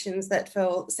 mentions that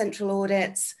for central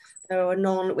audits, there were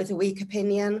none with a weak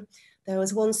opinion. There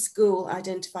was one school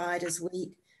identified as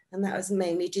weak, and that was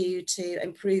mainly due to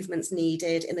improvements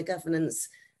needed in the governance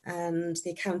and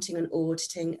the accounting and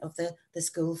auditing of the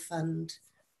school fund.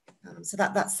 So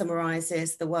that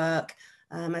summarises the work.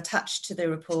 Attached to the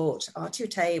report are 2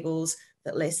 tables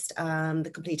that list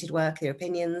the completed work, their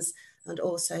opinions, and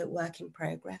also work in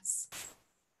progress.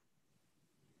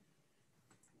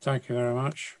 Thank you very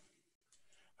much.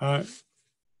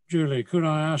 Julie, could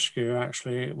I ask you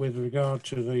actually, with regard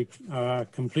to the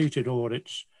completed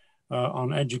audits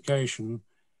on education,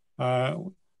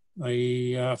 for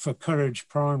Courage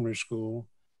Primary School,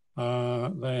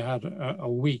 they had a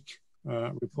weak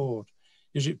report.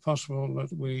 Is it possible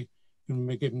that we can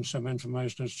be given some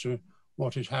information as to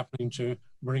what is happening to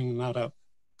bring that up,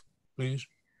 please?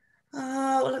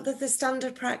 Well, the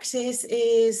standard practice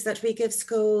is that we give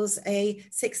schools a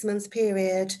 6-month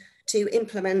period to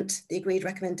implement the agreed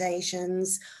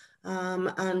recommendations,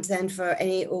 and then for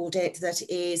any audit that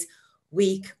is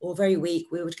weak or very weak,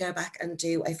 we would go back and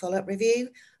do a follow-up review.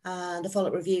 The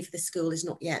follow-up review for the school is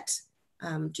not yet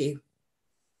due,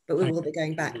 but we will be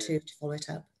going back to follow it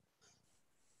up.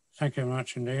 Thank you very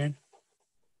much indeed.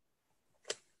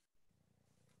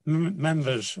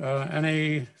 Members,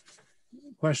 any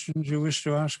questions you wish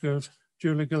to ask of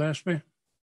Julie Gillespie?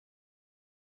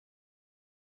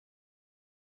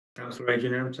 Councillor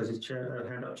Adrian Abs has his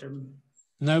hand up, Chairman.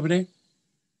 Nobody?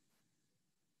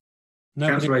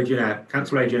 Councillor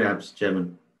Adrian Abs,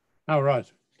 Chairman. Oh,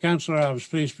 right. Councillor Abs,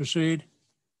 please proceed.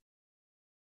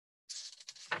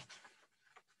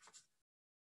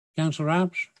 Councillor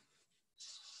Abs?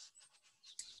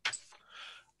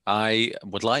 I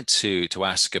would like to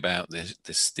ask about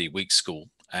the weak school,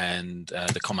 and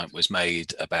the comment was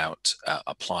made about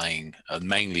applying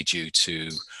mainly due to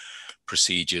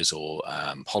procedures or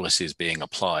policies being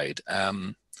applied.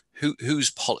 Who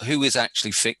is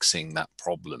actually fixing that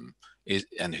problem,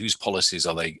 and whose policies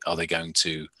are they going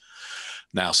to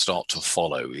now start to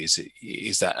follow?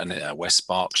 Is that a West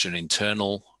Berkshire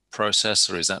internal process,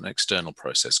 or is that an external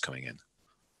process coming in?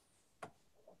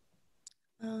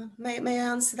 May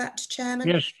I answer that, Chairman?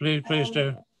 Yes, please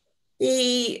do.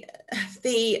 The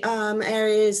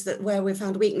areas where we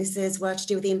found weaknesses were to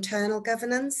do with the internal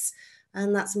governance,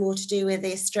 and that's more to do with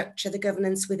the structure, the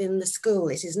governance within the school.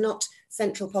 It is not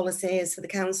central policies for the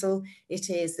council,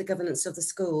 it is the governance of the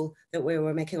school that we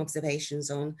were making observations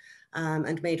on,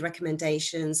 and made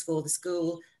recommendations for the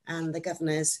school and the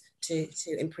governors to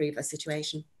improve the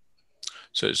situation.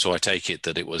 So I take it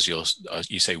that it was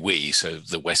you say we, so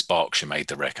the West Berkshire made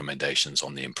the recommendations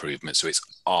on the improvement. So it's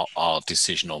our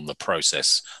decision on the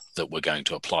process that we're going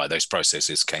to apply. Those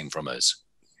processes came from us.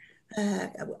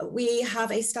 We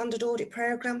have a standard audit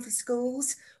programme for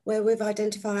schools where we've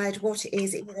identified what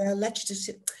is either a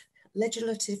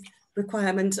legislative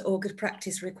requirement or good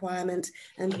practice requirement,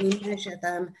 and we measure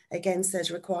them against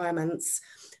those requirements.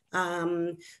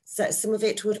 So some of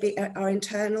it would be our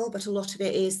internal, but a lot of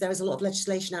it is, there is a lot of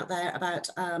legislation out there about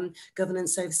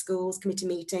governance over schools, committee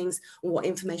meetings, and what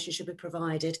information should be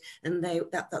provided, and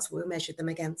that's what we measured them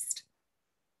against.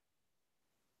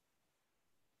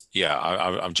 Yeah,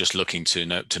 I'm just looking to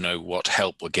know what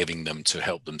help we're giving them to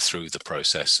help them through the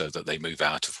process so that they move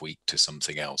out of weak to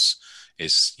something else.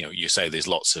 You say there's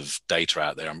lots of data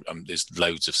out there, there's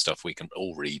loads of stuff we can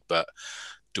all read, but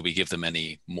do we give them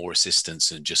any more assistance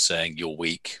than just saying, you're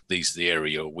weak, these are the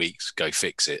area you're weak, go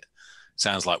fix it?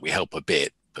 Sounds like we help a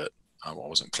bit, but I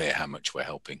wasn't clear how much we're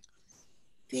helping.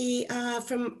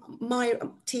 From my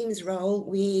team's role,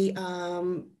 we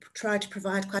try to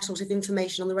provide quite a lot of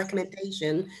information on the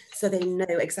recommendation so they know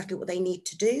exactly what they need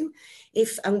to do.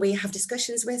 And we have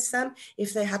discussions with them.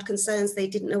 If they had concerns, they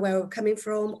didn't know where we were coming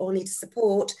from or needed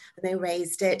support, and they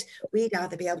raised it, we'd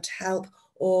either be able to help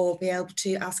or be able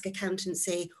to ask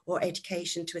accountancy or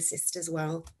education to assist as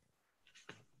well.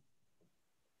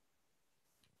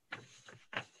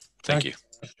 Thank you.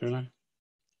 Are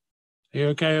you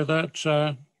okay with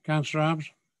that, Councillor Abs?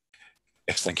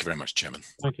 Yes, thank you very much, Chairman.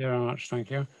 Thank you very much,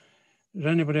 thank you. Has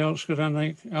anybody else got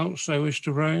anything else they wish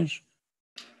to raise?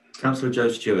 Councillor Joe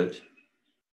Stewart.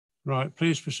 Right,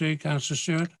 please proceed, Councillor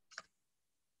Stewart.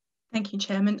 Thank you,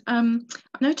 Chairman. I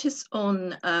notice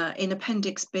on in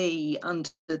Appendix B under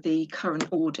the current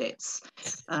audits,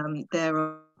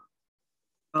 there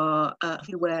are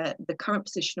where the current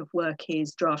position of work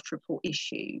is draft report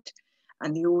issued,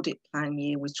 and the audit plan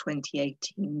year was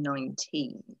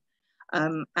 2018-19.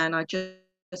 And I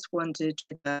just wondered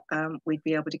whether we'd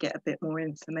be able to get a bit more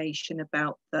information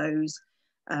about those.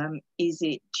 Is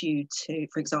it due to,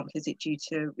 for example, is it due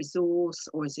to resource,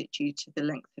 or is it due to the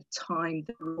length of time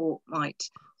the report might,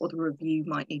 or the review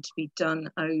might need to be done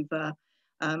over?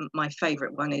 My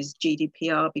favourite one is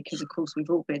GDPR, because of course we've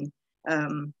all been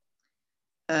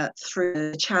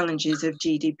through the challenges of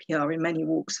GDPR in many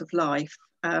walks of life.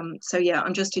 So yeah,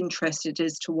 I'm just interested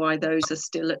as to why those are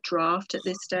still at draft at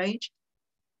this stage.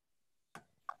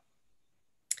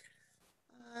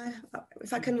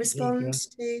 If I can respond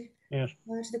to, yes.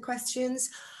 To the questions.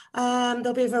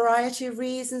 There'll be a variety of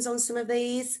reasons on some of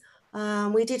these.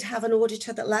 We did have an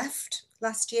auditor that left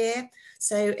last year.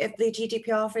 So if the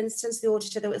GDPR, for instance, the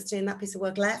auditor that was doing that piece of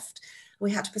work left,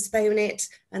 we had to postpone it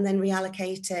and then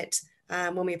reallocate it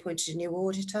when we appointed a new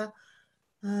auditor.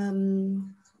 The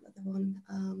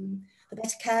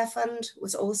Better Care Fund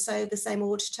was also the same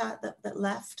auditor that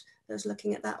left, that was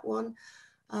looking at that one.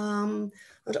 And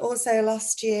also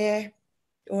last year,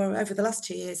 or over the last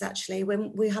 2 years actually,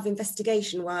 when we have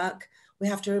investigation work, we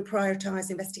have to prioritise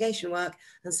investigation work,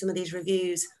 and some of these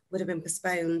reviews would have been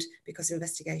postponed because of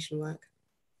investigation work.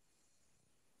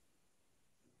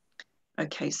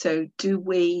 Okay, so do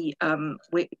we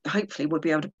hopefully we'll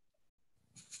be able to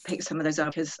pick some of those up,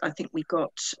 because I think we've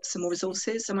got some more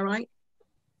resources, am I right?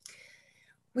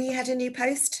 We had a new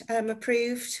post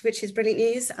approved, which is brilliant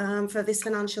news for this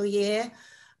financial year.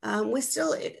 We're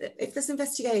still, if there's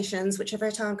investigations which are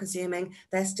very time consuming,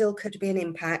 there still could be an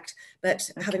impact, but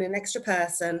having an extra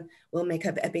person will make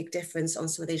a big difference on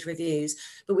some of these reviews.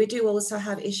 But we do also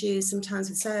have issues sometimes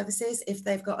with services. If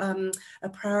they've got a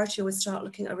priority, we'll start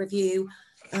looking at a review,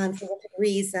 and for whatever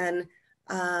reason,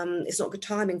 it's not good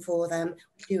timing for them,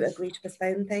 we do agree to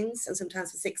postpone things, and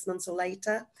sometimes for 6 months or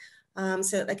later.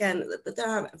 So again, there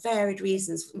are varied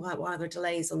reasons why there are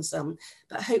delays on some,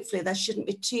 but hopefully there shouldn't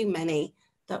be too many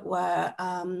that were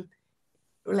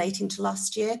relating to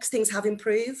last year, because things have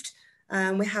improved.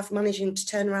 We have managing to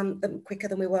turn around them quicker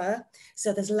than we were.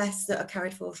 So there's less that are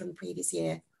carried forward from the previous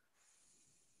year.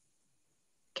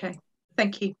 Okay,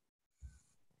 thank you.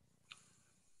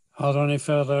 Are there any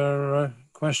further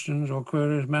questions or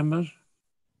queries, members?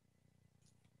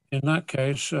 In that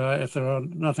case, if there are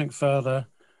nothing further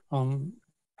on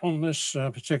this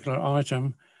particular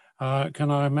item, can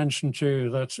I mention too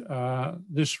that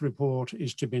this report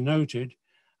is to be noted,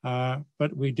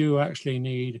 but we do actually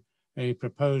need a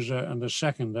proposer and a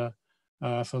seconder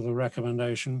for the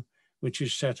recommendation, which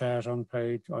is set out on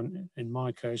in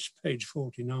my case, page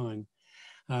 49.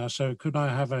 So could I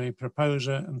have a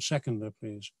proposer and seconder,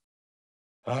 please?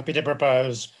 Happy to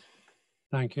propose.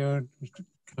 Thank you.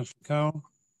 Councillor Cole.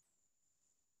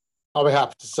 I'll be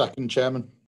happy to second, Chairman.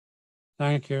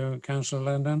 Thank you, Councillor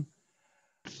Linden.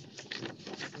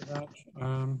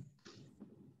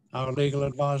 Our legal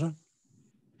advisor.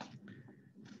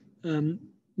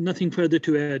 Nothing further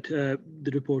to add.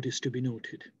 The report is to be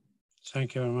noted.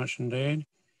 Thank you very much indeed.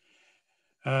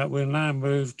 We'll now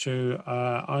move to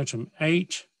item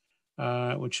 8,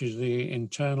 which is the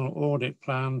internal audit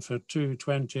plan for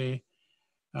 2020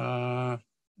 to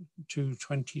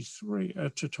 23.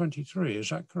 Is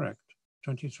that correct?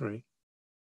 23.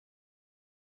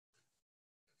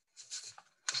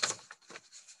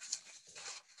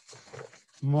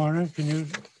 Moira, can you?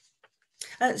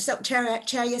 So, Chair,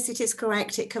 yes, it is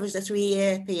correct. It covers a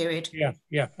 3-year period.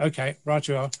 Yeah, okay, right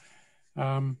you are.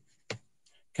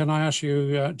 Can I ask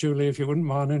you, Julie, if you wouldn't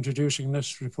mind introducing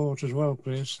this report as well,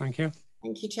 please? Thank you.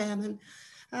 Thank you, Chairman.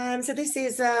 So this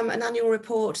is an annual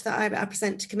report that I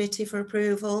present to committee for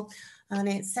approval, and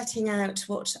it's setting out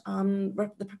what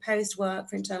the proposed work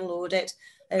for internal audit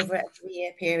over a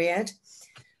 3-year period.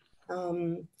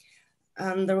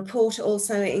 And the report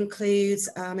also includes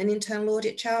an internal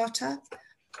audit charter,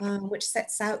 which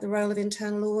sets out the role of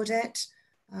internal audit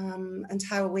and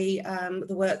how we,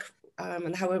 the work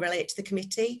and how we relate to the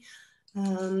committee.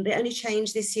 The only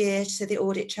change this year to the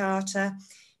audit charter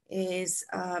is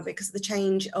because of the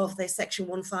change of the section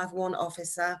 151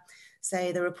 officer,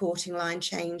 so the reporting line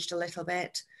changed a little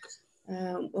bit.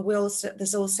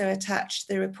 There's also attached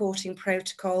the reporting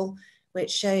protocol,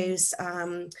 which shows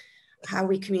how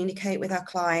we communicate with our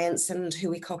clients and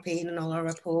who we copy in all our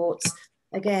reports.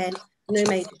 Again, no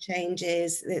major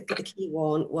changes. The key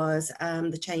one was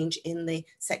the change in the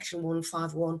section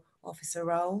 151 officer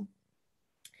role.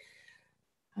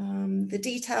 The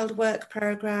detailed work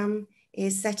programme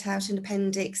is set out in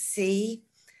Appendix C,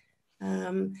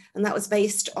 and that was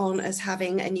based on us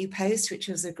having a new post, which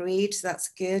was agreed, so that's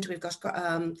good. We've got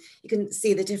you can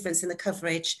see the difference in the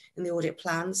coverage in the audit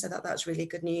plan, so that's really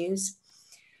good news.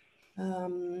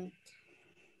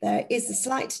 There is a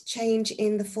slight change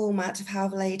in the format of how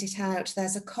I've laid it out.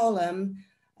 There's a column,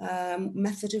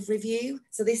 method of review.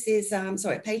 So this is,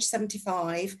 sorry, page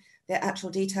 75, the actual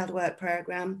detailed work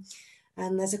programme.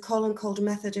 And there's a column called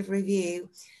method of review.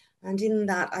 And in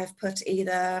that I've put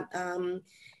either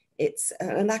it's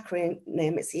an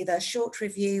acronym. It's either short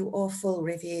review or full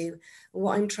review. And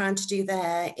what I'm trying to do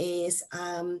there is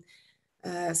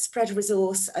spread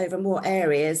resource over more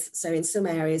areas. So in some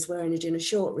areas, we're only doing a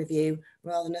short review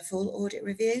rather than a full audit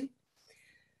review.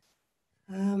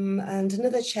 And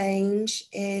another change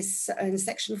is in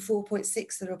section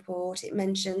 4.6 of the report, it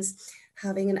mentions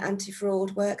having an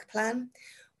anti-fraud work plan.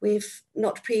 We've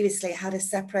not previously had a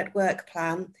separate work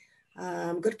plan.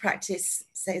 Good practice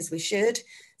says we should.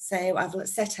 So I've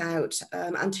set out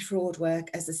anti-fraud work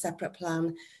as a separate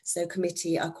plan. So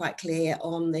committee are quite clear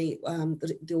on the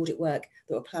audit work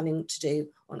that we're planning to do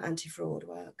on anti-fraud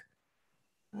work.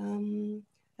 And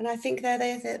I think they're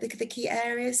the key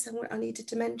areas I needed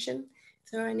to mention.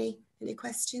 If there are any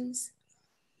questions?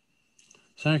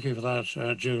 Thank you for that,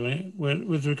 Julie.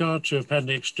 With regard to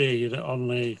Appendix D, on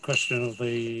the question of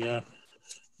the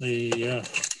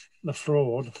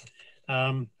fraud,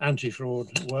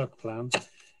 anti-fraud work plan,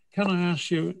 can I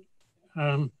ask you,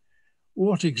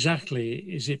 what exactly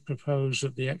is it proposed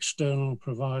that the external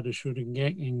provider should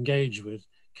engage with?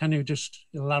 Can you just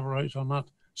elaborate on that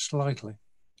slightly?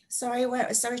 Sorry,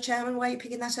 Chairman, where are you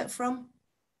picking that up from?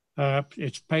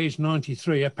 It's page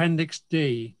 93, Appendix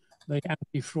D, the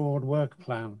anti-fraud work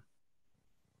plan.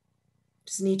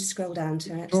 Just need to scroll down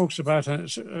to it. It talks about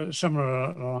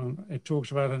somewhere along. It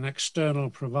talks about an external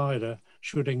provider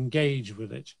should engage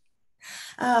with it.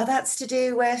 That's to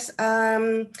do with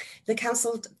the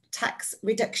council tax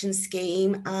reduction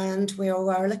scheme, and we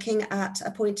are looking at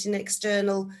appointing an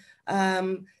external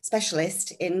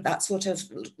specialist in that sort of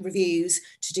reviews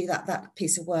to do that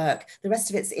piece of work. The rest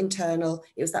of it's internal.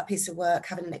 It was that piece of work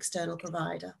having an external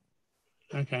provider.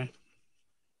 Okay.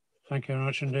 Thank you very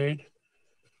much indeed.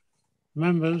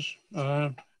 Members,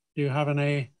 do you have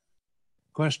any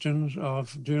questions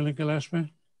of Julie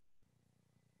Gillespie?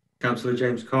 Councillor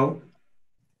James Cole.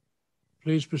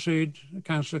 Please proceed,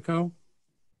 Councillor Cole.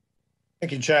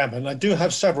 Thank you, Chairman. I do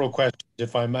have several questions,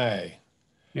 if I may.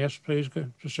 Yes, please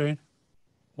proceed.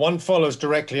 One follows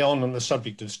directly on the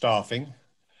subject of staffing.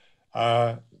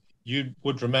 You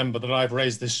would remember that I've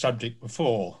raised this subject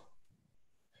before.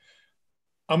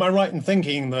 Am I right in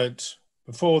thinking that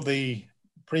before the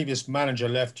previous manager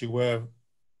left, you were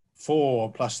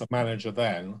 4 plus the manager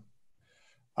then?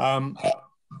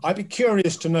 I'd be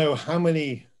curious to know how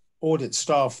many audit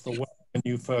staff there were when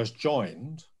you first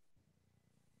joined,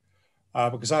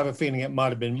 because I have a feeling it might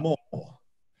have been more.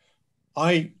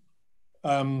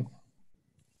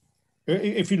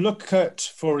 If you look at,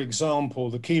 for example,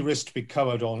 the key risks to be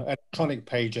covered on electronic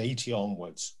page 80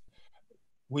 onwards,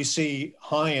 we see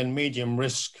high and medium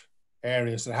risk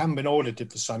areas that haven't been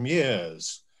audited for some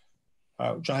years,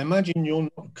 which I imagine you're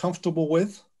not comfortable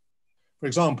with. For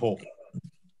example,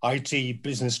 IT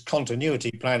business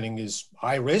continuity planning is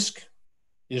high risk,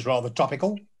 is rather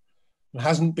topical, and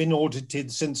hasn't been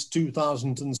audited since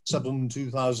 2007,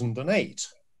 2008.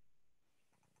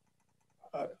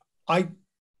 I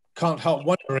can't help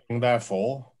wondering,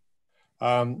 therefore,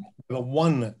 whether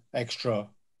one extra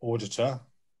auditor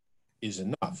is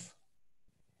enough.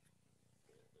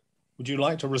 Would you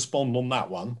like to respond on that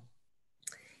one?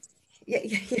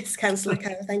 Yes, Councillor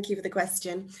Carroll, thank you for the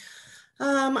question.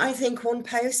 I think one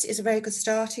post is a very good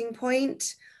starting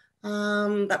point.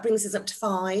 That brings us up to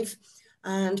 5,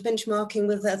 and benchmarking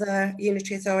with other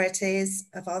unitary authorities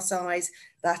of our size,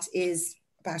 that is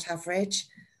about average.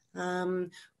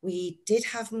 We did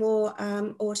have more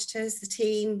auditors. The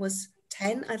team was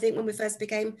 10, I think, when we first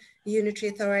became a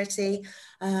unitary authority,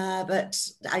 but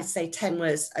I'd say 10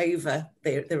 was over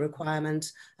the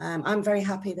requirement. I'm very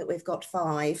happy that we've got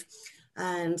 5,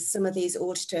 and some of these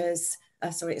auditors,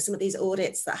 some of these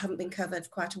audits that haven't been covered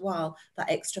for quite a while,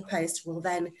 that extra post will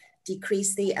then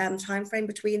decrease the time frame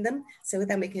between them, so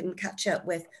then we can catch up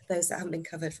with those that haven't been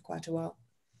covered for quite a while,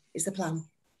 is the plan.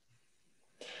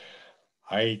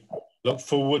 I look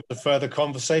forward to further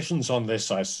conversations on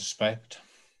this, I suspect.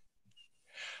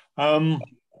 Where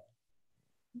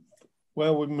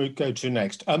would we go to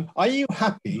next? Are you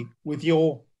happy with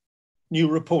your new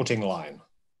reporting line?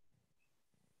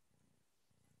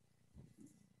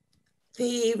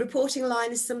 The reporting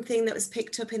line is something that was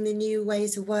picked up in the new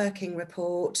ways of working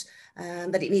report,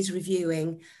 that it needs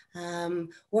reviewing.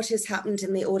 What has happened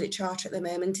in the audit charter at the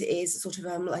moment is sort of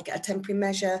like a temporary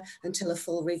measure until a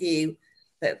full review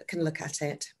that can look at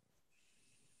it.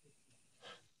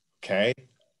 Okay.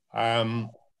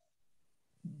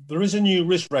 There is a new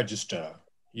risk register.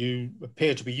 You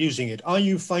appear to be using it. Are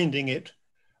you finding it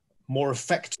more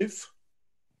effective?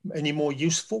 Any more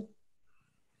useful?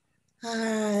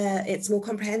 It's more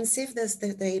comprehensive.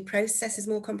 The process is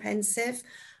more comprehensive.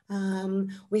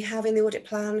 We have in the audit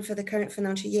plan for the current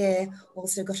financial year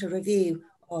also got a review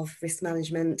of risk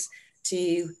management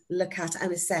to look at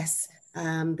and assess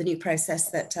the new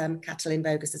process that Catalin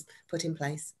Bogus has put in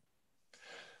place.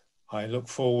 I look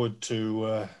forward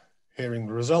to hearing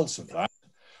the results of that.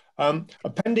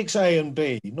 Appendix A and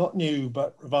B, not new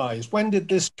but revised. When did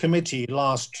this committee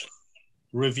last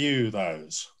review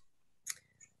those?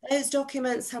 Those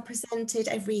documents are presented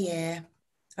every year.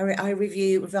 I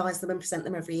review, revise them and present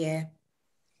them every year.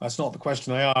 That's not the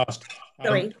question I asked.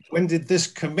 Sorry. When did this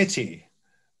committee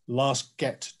last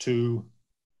get to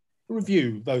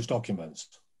review those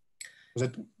documents? Because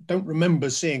I don't remember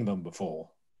seeing them before.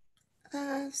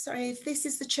 Sorry, this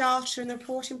is the charter and the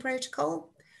reporting protocol.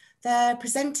 They're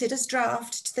presented as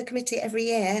draft to the committee every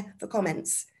year for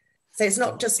comments. So it's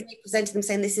not just me presenting them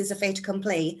saying this is a fait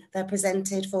accompli. They're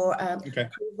presented for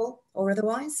approval or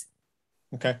otherwise.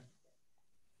 Okay.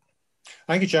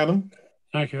 Thank you, Chairman.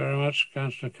 Thank you very much,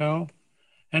 Councillor Cole.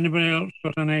 Anybody else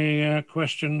got any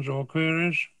questions or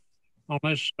queries on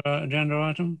this agenda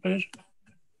item, please?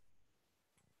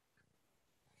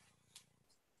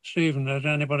 Stephen, did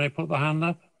anybody put the hand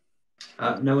up?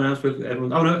 No one else.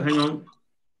 Everyone. Oh no, hang on.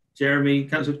 Jeremy,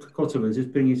 Councillor Cotton is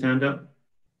just putting his hand up.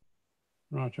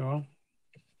 Right, you are.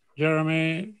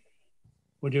 Jeremy,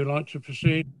 would you like to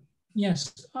proceed?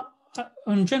 Yes,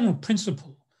 on general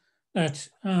principle that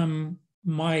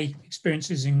my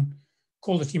experiences in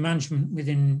quality management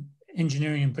within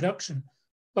engineering and production,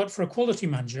 but for a quality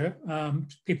manager,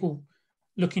 people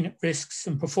looking at risks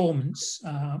and performance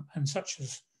and such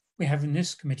as we have in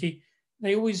this committee,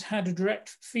 they always had a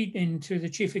direct feed into the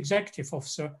chief executive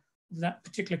officer of that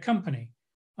particular company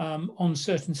on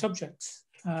certain subjects.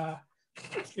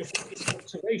 It's just an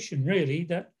observation, really,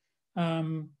 that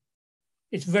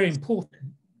it's very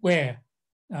important where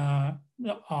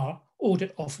our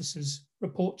audit officers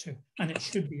report to, and it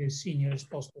should be as senior as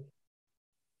possible.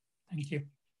 Thank you.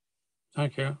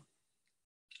 Thank you.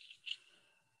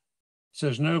 So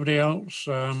there's nobody else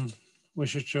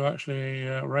wishes to actually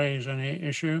raise any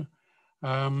issue.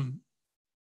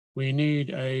 We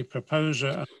need a proposer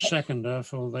and a seconder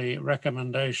for the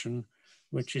recommendation,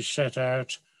 which is set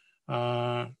out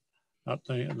at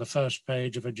the first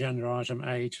page of agenda item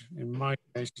 8. In my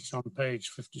case, it's on page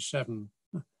 57.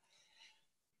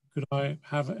 Could I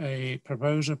have a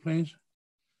proposer, please?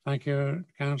 Thank you,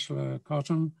 Councillor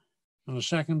Cotton. And a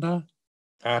seconder?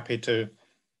 Happy to.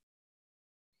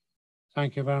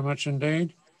 Thank you very much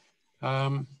indeed.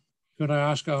 Could I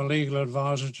ask our legal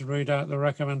advisor to read out the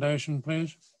recommendation,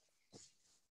 please?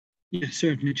 Yes,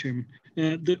 certainly, Chairman.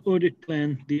 The audit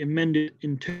plan, the amended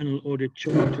internal audit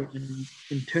charter and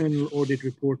internal audit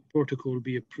report protocol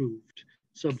be approved,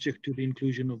 subject to the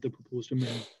inclusion of the proposed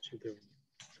amendments.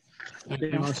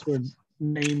 They are also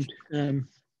named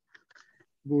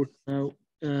vote now,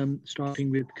 starting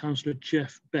with Councillor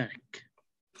Jeff Beck.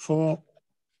 For.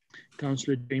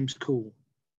 Councillor James Cole.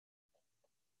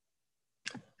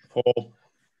 For.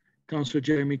 Councillor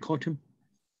Jeremy Cotton.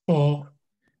 For.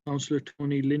 Councillor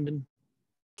Tony Linden.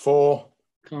 For.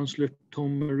 Councillor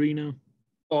Tom Marino.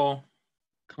 For.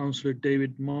 Councillor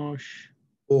David Marsh.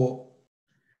 For.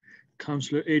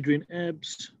 Councillor Adrian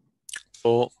Ebbs.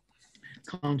 For.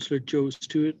 Councillor Joe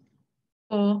Stewart.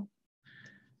 For.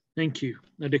 Thank you.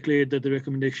 I declare that the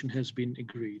recommendation has been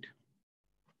agreed.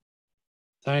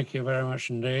 Thank you very much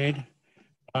indeed.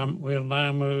 We'll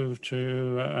now move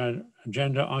to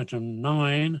agenda item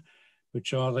 9,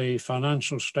 which are the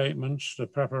financial statements, the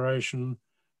preparation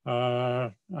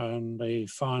and the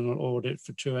final audit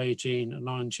for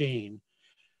 2018-19.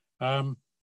 Can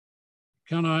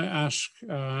I ask,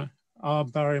 are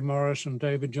Barry Morris and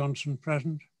David Johnson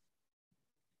present?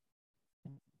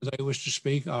 Do they wish to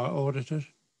speak, our auditors?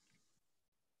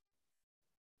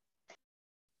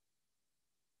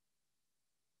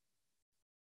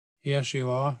 Yes, you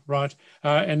are. Right.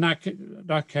 In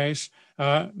that case,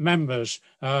 members,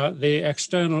 the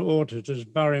external auditors,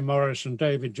 Barry Morris and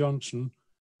David Johnson,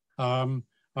 I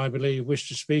believe, wish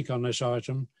to speak on this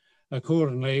item.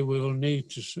 Accordingly, we will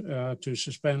need to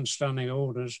suspend standing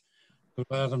orders to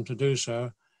allow them to do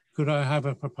so. Could I have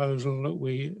a proposal that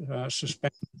we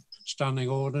suspend standing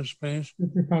orders, please?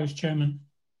 Proposed, Chairman.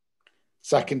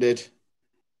 Seconded.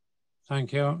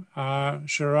 Thank you.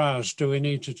 Shiraz, do we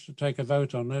need to take a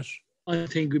vote on this? I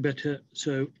think we better.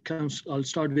 So, I'll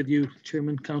start with you,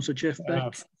 Chairman. Councillor Jeff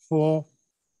Beck. For.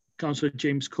 Councillor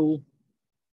James Cole.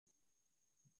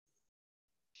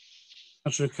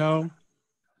 Councillor Cole.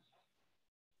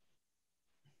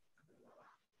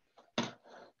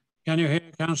 Can you hear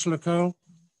Councillor Cole?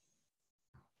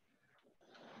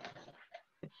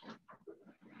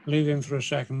 Leave him for a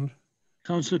second.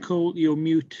 Councillor Cole, you're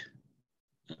mute.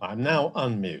 I'm now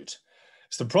unmute.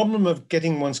 It's the problem of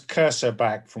getting one's cursor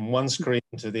back from one screen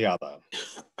to the other.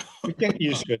 You get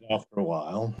used to it after a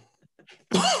while.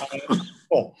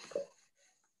 4.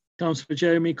 Councillor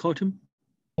Jeremy Cottam.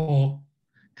 4.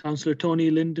 Councillor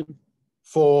Tony Linden.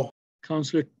 4.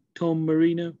 Councillor Tom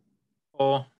Marino.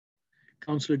 4.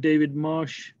 Councillor David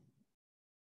Marsh.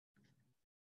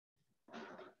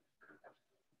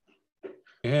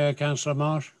 Yeah, Councillor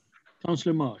Marsh.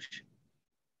 Councillor Marsh.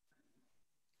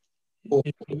 4.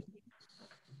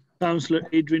 Councillor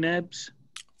Adrian Ebbs.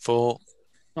 4.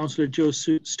 Councillor Joe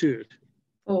Stewart.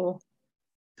 4.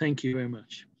 Thank you very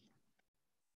much.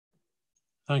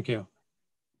 Thank you.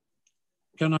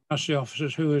 Can I ask the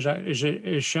officers who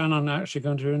is Shannon actually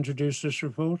going to introduce this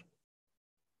report?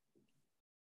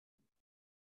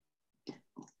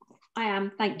 I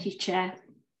am. Thank you, Chair.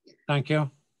 Thank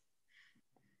you.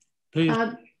 Please.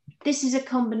 This is a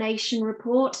combination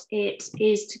report. It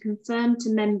is to confirm to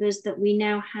members that we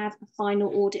now have a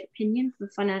final audit opinion for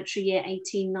financial year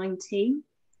 18-19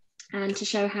 and to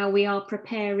show how we are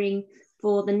preparing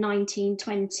for the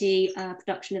 19-20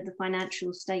 production of the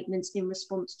financial statements in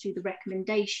response to the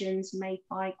recommendations made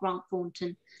by Grant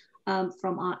Thornton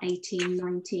from our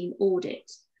 18-19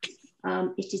 audit.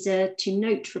 It is a to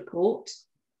note report.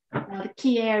 The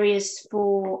key areas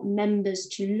for members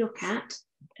to look at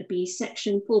would be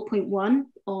section 4.1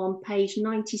 on page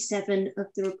 97 of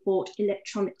the report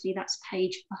electronically, that's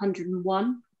page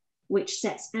 101, which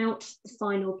sets out the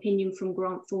final opinion from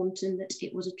Grant Thornton that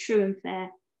it was a true and fair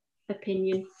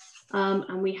opinion,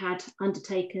 and we had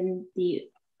undertaken the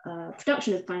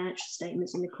production of financial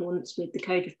statements in accordance with the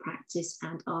Code of Practice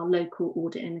and our Local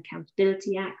Audit and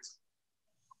Accountability Act.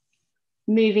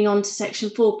 Moving on to section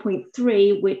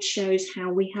 4.3, which shows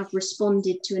how we have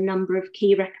responded to a number of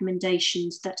key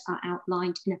recommendations that are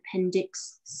outlined in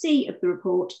Appendix C of the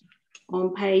report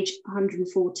on page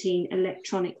 114,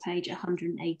 electronic page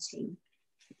 118.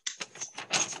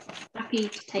 Happy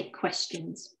to take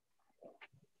questions.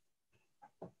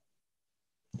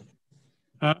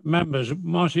 Members,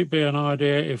 might it be an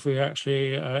idea if we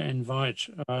actually invite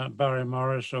Barry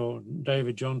Morris or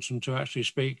David Johnson to actually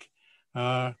speak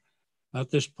at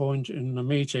this point in the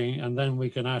meeting, and then we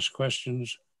can ask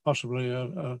questions possibly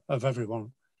of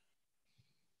everyone.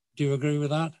 Do you agree with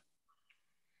that?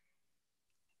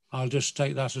 I'll just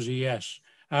take that as a yes.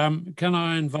 Can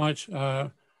I invite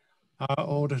our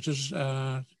auditors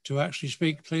to actually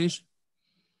speak, please?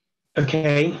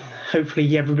 Okay,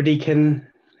 hopefully everybody can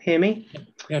hear me.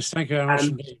 Yes, thank you very much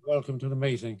indeed. Welcome to the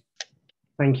meeting.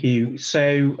 Thank you.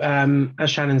 So as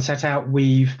Shannon set out,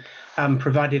 we've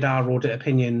provided our audit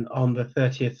opinion on the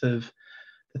 30th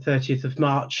of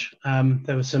March.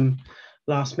 There were some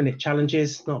last minute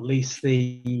challenges, not least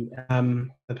the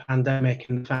pandemic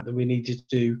and the fact that we needed to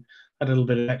do a little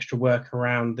bit of extra work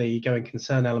around the going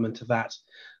concern element of that,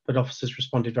 but officers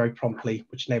responded very promptly,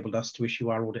 which enabled us to issue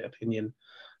our audit opinion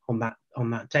on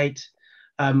that date.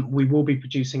 We will be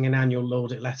producing an annual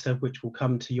audit letter, which will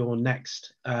come to your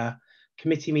next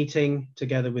committee meeting,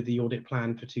 together with the audit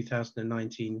plan for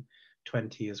 2019-20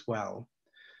 as well.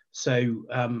 So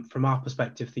from our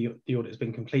perspective, the audit has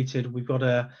been completed. We've got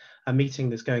a meeting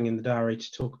that's going in the diary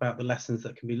to talk about the lessons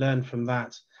that can be learned from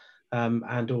that,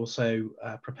 and also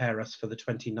prepare us for the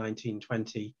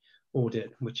 2019-20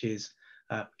 audit, which is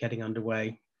getting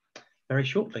underway very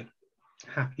shortly.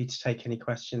 Happy to take any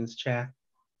questions, Chair.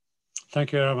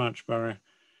 Thank you very much, Barry.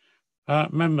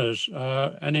 Members,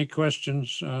 any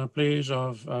questions, please,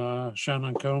 of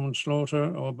Shannon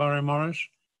Coleman-Slaughter or Barry Morris?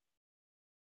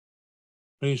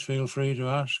 Please feel free to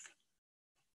ask.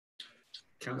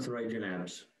 Councillor Adrian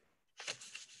Ebbs.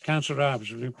 Councillor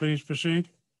Ebbs, will you please proceed?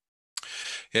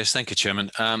 Yes, thank you, Chairman.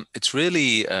 It's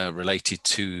really related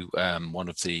to one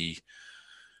of the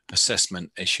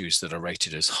assessment issues that are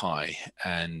rated as high,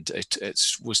 and it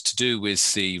was to do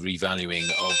with the revaluing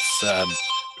of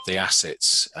the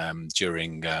assets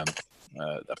during a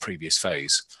previous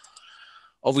phase.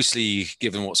 Obviously,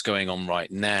 given what's going on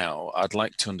right now, I'd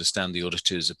like to understand the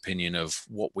auditor's opinion of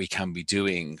what we can be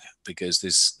doing, because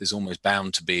there's almost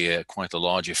bound to be quite a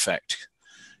large effect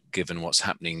given what's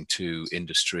happening to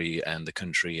industry and the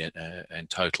country in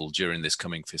total during this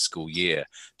coming fiscal year.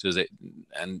 Do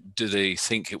they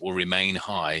think it will remain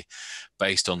high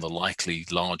based on the likely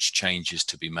large changes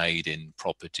to be made in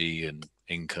property and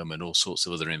income and all sorts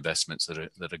of other investments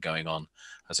that are going on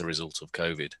as a result of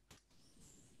COVID?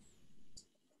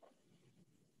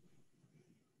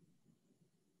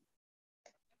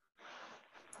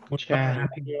 Chair,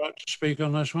 would you like to speak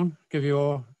on this one? Give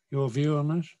your view on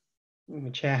this?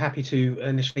 Chair, happy to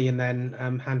initially and then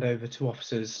hand over to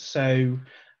officers. So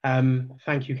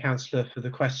Thank you, Councillor, for the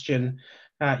question.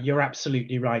 You're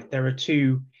absolutely right. There are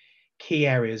two key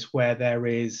areas where there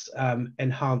is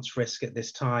enhanced risk at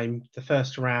this time. The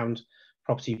first around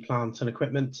property, plant and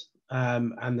equipment,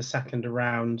 and the second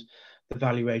around the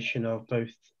valuation of both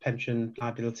pension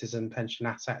liabilities and pension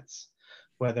assets,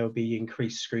 where there will be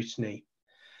increased scrutiny.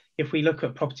 If we look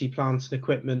at property, plant and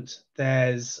equipment,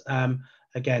 there's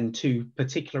again two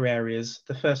particular areas.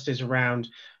 The first is around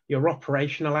your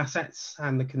operational assets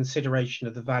and the consideration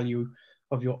of the value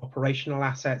of your operational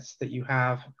assets that you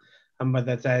have, and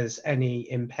whether there's any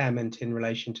impairment in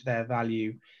relation to their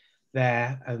value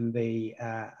there, and the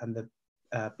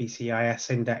BCIS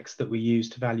index that we use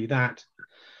to value that.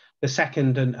 The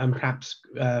second and perhaps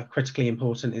critically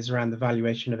important is around the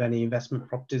valuation of any investment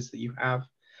properties that you have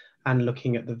and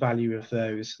looking at the value of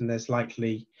those. And there's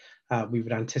likely, we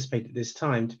would anticipate at this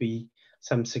time, to be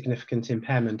some significant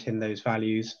impairment in those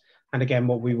values. And again,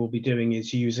 what we will be doing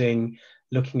is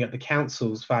looking at the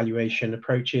council's valuation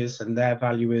approaches and their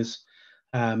valuers'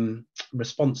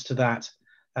 response to that,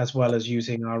 as well as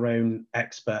using our own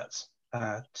experts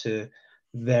to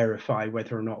verify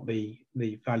whether or not the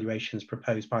valuations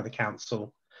proposed by the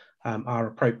council are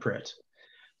appropriate.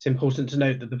 It's important to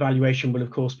note that the valuation will of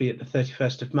course be at the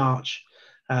 31st of March,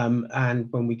 and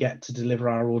when we get to deliver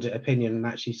our audit opinion and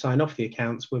actually sign off the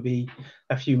accounts, we'll be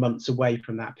a few months away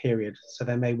from that period. So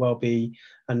there may well be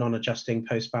a non-adjusting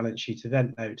post-balance sheet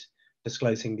event note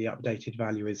disclosing the updated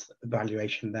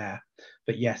valuation there.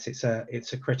 But yes, it's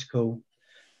a critical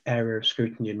area of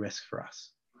scrutiny and risk for us.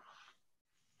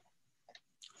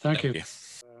 Thank you,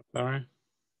 Barry.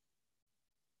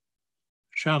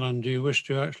 Shannon, do you wish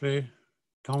to actually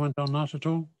comment on that at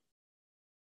all?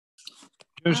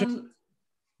 Joseph?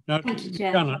 No, thank you,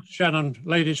 Chair. Shannon,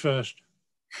 ladies first.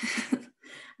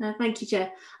 Thank you,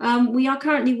 Chair. We are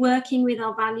currently working with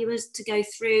our valuers to go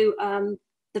through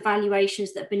the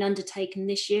valuations that have been undertaken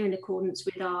this year in accordance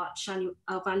with our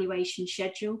valuation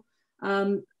schedule.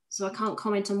 So I can't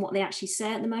comment on what they actually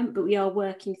say at the moment, but we are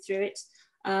working through it.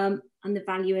 And the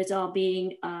valuers are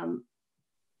being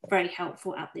very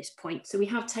helpful at this point. So we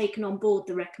have taken on board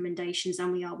the recommendations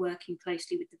and we are working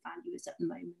closely with the valuers at the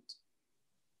moment.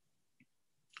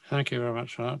 Thank you very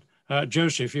much for that.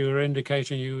 Joseph, you were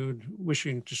indicating you were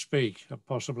wishing to speak,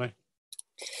 possibly.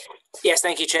 Yes,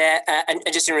 thank you, Chair. And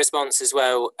just in response as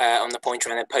well on the point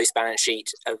around the post-balance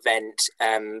sheet event,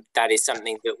 that is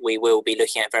something that we will be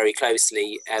looking at very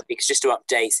closely because just to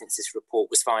update, since this report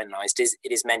was finalised,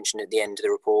 it is mentioned at the end of the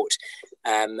report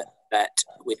that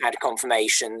we've had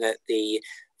confirmation that the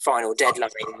final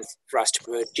deadlines for us to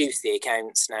produce the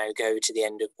accounts now go to the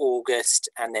end of August,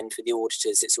 and then for the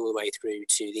auditors it's all the way through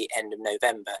to the end of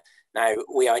November. Now,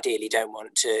 we ideally don't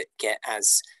want to get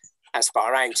as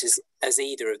far out as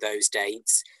either of those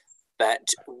dates,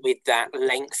 but with that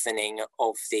lengthening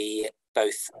of the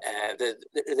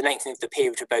lengthening of the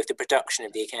period for both the production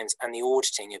of the accounts and the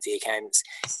auditing of the accounts,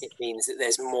 it means that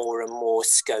there's more and more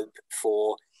scope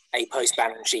for a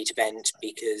post-balance sheet event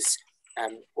because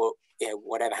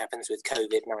whatever happens with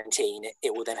COVID-19,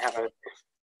 it will then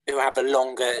have a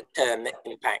longer term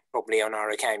impact probably on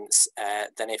our accounts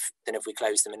than if we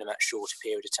close them in a much shorter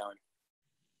period of time.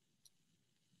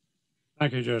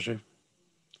 Thank you, Joseph.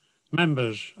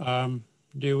 Members,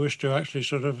 do you wish to actually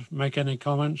sort of make any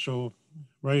comments or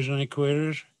raise any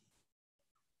queries?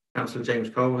 Councillor James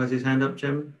Cole has his hand up,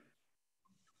 Chairman.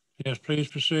 Yes, please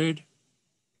proceed.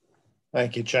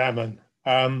 Thank you, Chairman.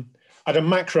 At a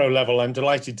macro level, I'm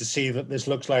delighted to see that this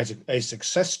looks like a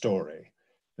success story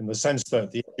in the sense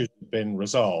that the issues have been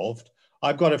resolved.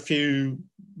 I've got a few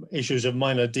issues of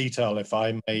minor detail, if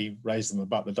I may raise them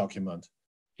about the document.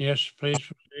 Yes, please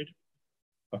proceed.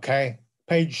 Okay,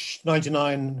 page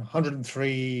 99,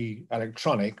 103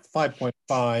 electronic,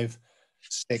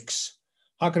 5.56.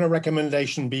 How can a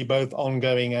recommendation be both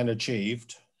ongoing and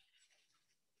achieved?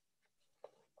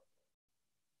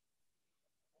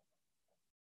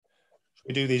 Should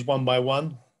we do these one by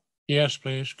one? Yes,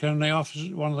 please. Can the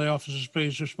officers, one of the officers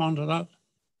please respond to that?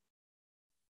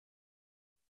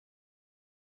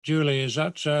 Julie, is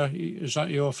that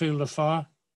your field of fire?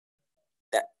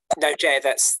 No, Chair,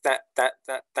 that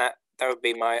would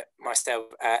be myself.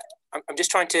 I'm just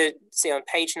trying to see on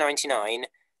page 99.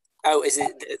 Oh, is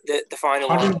it the final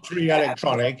 103 one?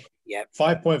 electronic. Yeah.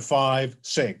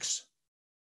 5.56.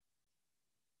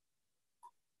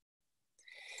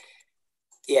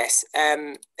 Yes,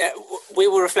 we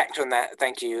will reflect on that.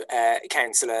 Thank you,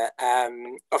 Councillor.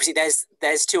 Obviously,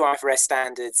 there's two IFRS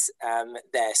standards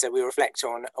there, so we reflect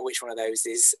on which one of those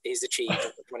is achieved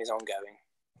and which one is ongoing.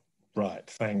 Right,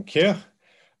 thank you.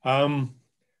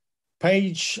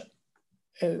 Page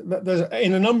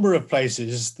in a number of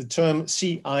places, the term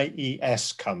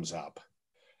CIES comes up.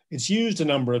 It's used a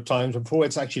number of times before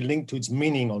it's actually linked to its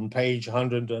meaning on page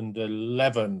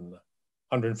 111,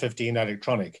 115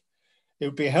 electronic. It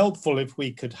would be helpful if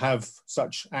we could have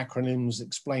such acronyms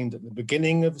explained at the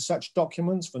beginning of such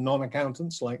documents for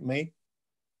non-accountants like me.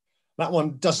 That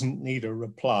one doesn't need a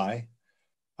reply.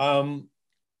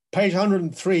 Page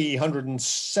 103,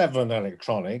 107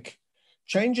 electronic,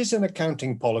 changes in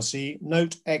accounting policy,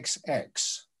 note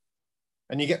XX.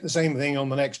 And you get the same thing on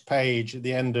the next page at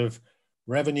the end of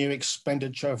revenue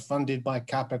expenditure funded by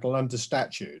capital under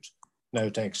statute,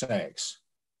 note XX.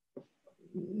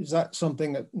 Is that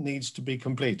something that needs to be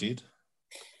completed?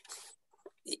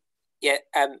 Yeah,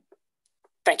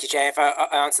 thank you, Chair. If I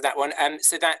answer that one.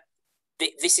 So that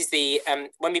this is the,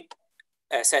 when we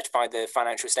certify the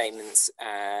financial statements,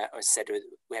 as I said,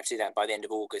 we have to do that by the end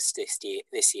of August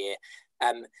this year.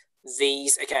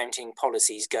 These accounting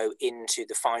policies go into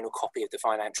the final copy of the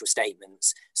financial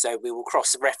statements. So we will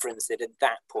cross-reference it at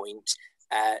that point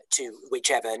to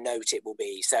whichever note it will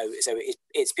be. So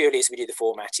it's purely as we do the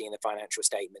formatting in the financial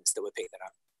statements that we'll pick that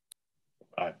up.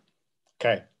 Right.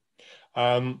 Okay.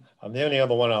 And the only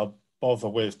other one I'll bother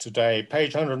with today,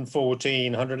 page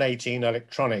 114, 118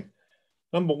 electronic.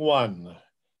 Number one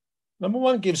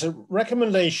gives a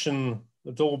recommendation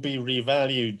that all be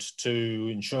revalued to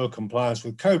ensure compliance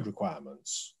with code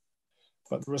requirements.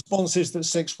 But the response is that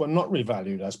 6 were not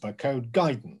revalued as per code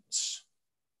guidance.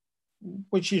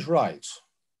 Which is right?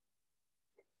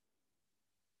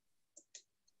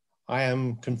 I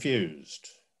am confused.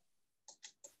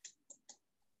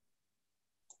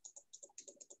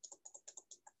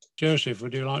 Joseph,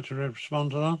 would you like to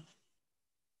respond to that?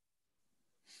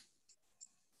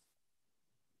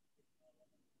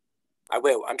 I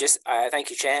will. I'm just, thank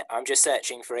you, Chair. I'm just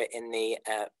searching for it in the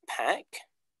pack.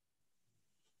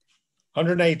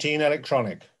 118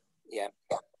 electronic. Yeah.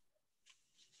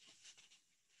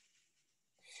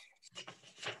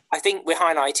 I think we're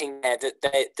highlighting there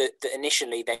that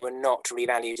initially they were not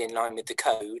revalued in line with the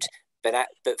code, but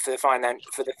for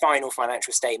the final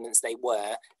financial statements they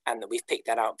were, and that we've picked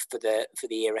that up for the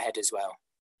year ahead as well.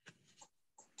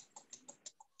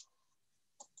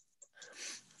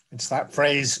 It's that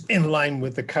phrase in line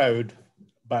with the code,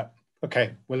 but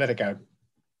okay, we'll let it go.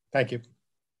 Thank you.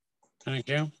 Thank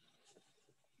you.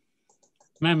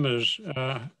 Members,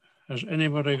 has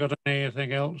anybody got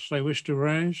anything else they wish to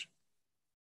raise?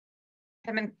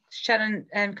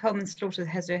 Shannon Coleman Slaughter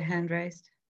has her hand raised.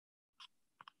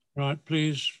 Right,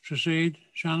 please proceed,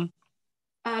 Shannon.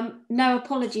 No,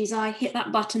 apologies. I hit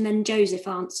that button, then Joseph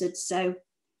answered. So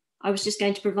I was just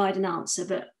going to provide an answer,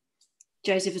 but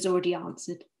Joseph has already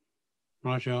answered.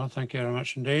 Right, you are. Thank you very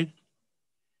much indeed.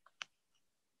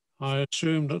 I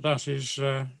assume that that is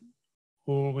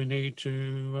all we need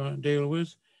to deal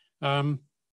with.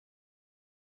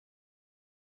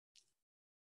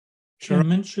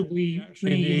 Chairman, should we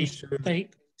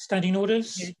reinstate standing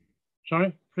orders?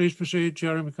 Sorry, please proceed,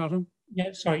 Jeremy Cottam.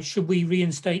 Yeah, sorry, should we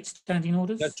reinstate standing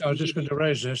orders? Yes, I was just going to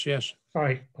raise this, yes.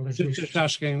 Sorry, apologies. Just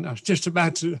asking, I was just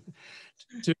about to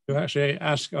actually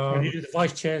ask the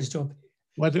Vice Chair's job.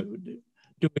 Whether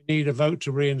do we need a vote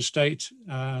to reinstate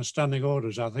standing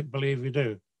orders? I believe we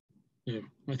do. Yeah,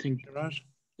 I think right.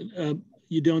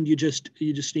 You don't. You just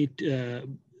need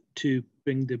to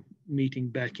bring the meeting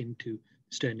back into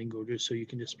standing orders. So you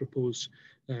can just propose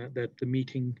that the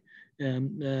meeting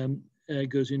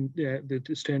goes in. The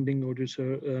standing orders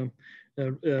are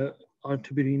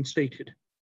to be reinstated.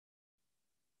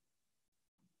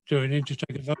 Do we need to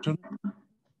take a vote on it?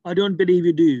 I don't believe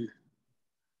you do.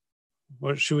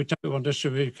 Well, should we take one just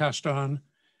to be cast on?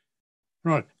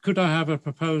 Right. Could I have a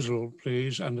proposal,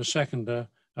 please, and a seconder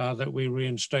that we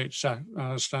reinstate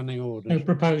standing orders? No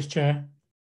proposed, Chair.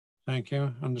 Thank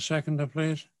you. And the seconder,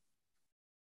 please.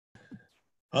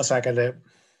 I'll second it.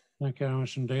 Thank you very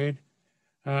much indeed.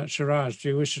 Shiraz, do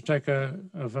you wish to take a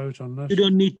vote on this? You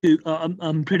don't need to.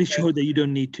 I'm pretty sure that you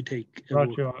don't need to take a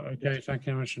vote. You are. Okay, thank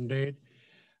you very much indeed.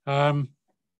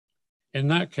 In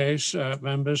that case,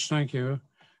 members, thank you.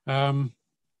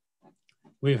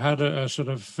 We've had a sort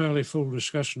of fairly full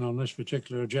discussion on this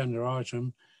particular agenda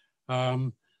item.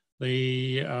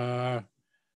 The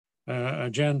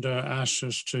agenda asks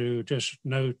us to just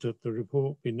note that the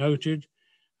report be noted,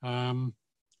 and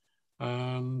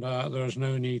there is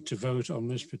no need to vote on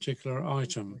this particular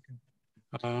item.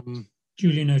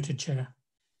 Duly noted, Chair.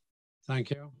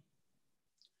 Thank you.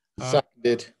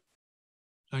 Seconded.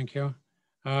 Thank you.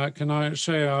 Can I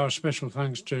say our special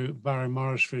thanks to Barry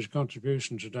Morris for his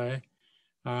contribution today.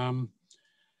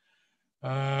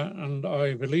 And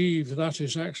I believe that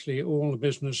is actually all the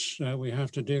business we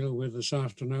have to deal with this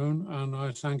afternoon. And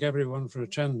I thank everyone for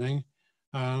attending.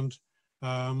 And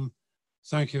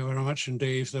thank you very much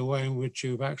indeed for the way in which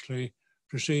you've actually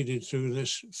proceeded through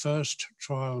this first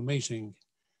trial meeting.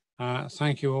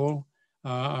 Thank you all.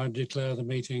 I declare the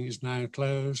meeting is now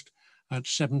closed at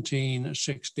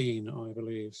 17:16, I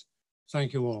believe.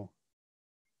 Thank you all.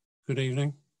 Good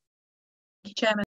evening. Thank you, Chairman.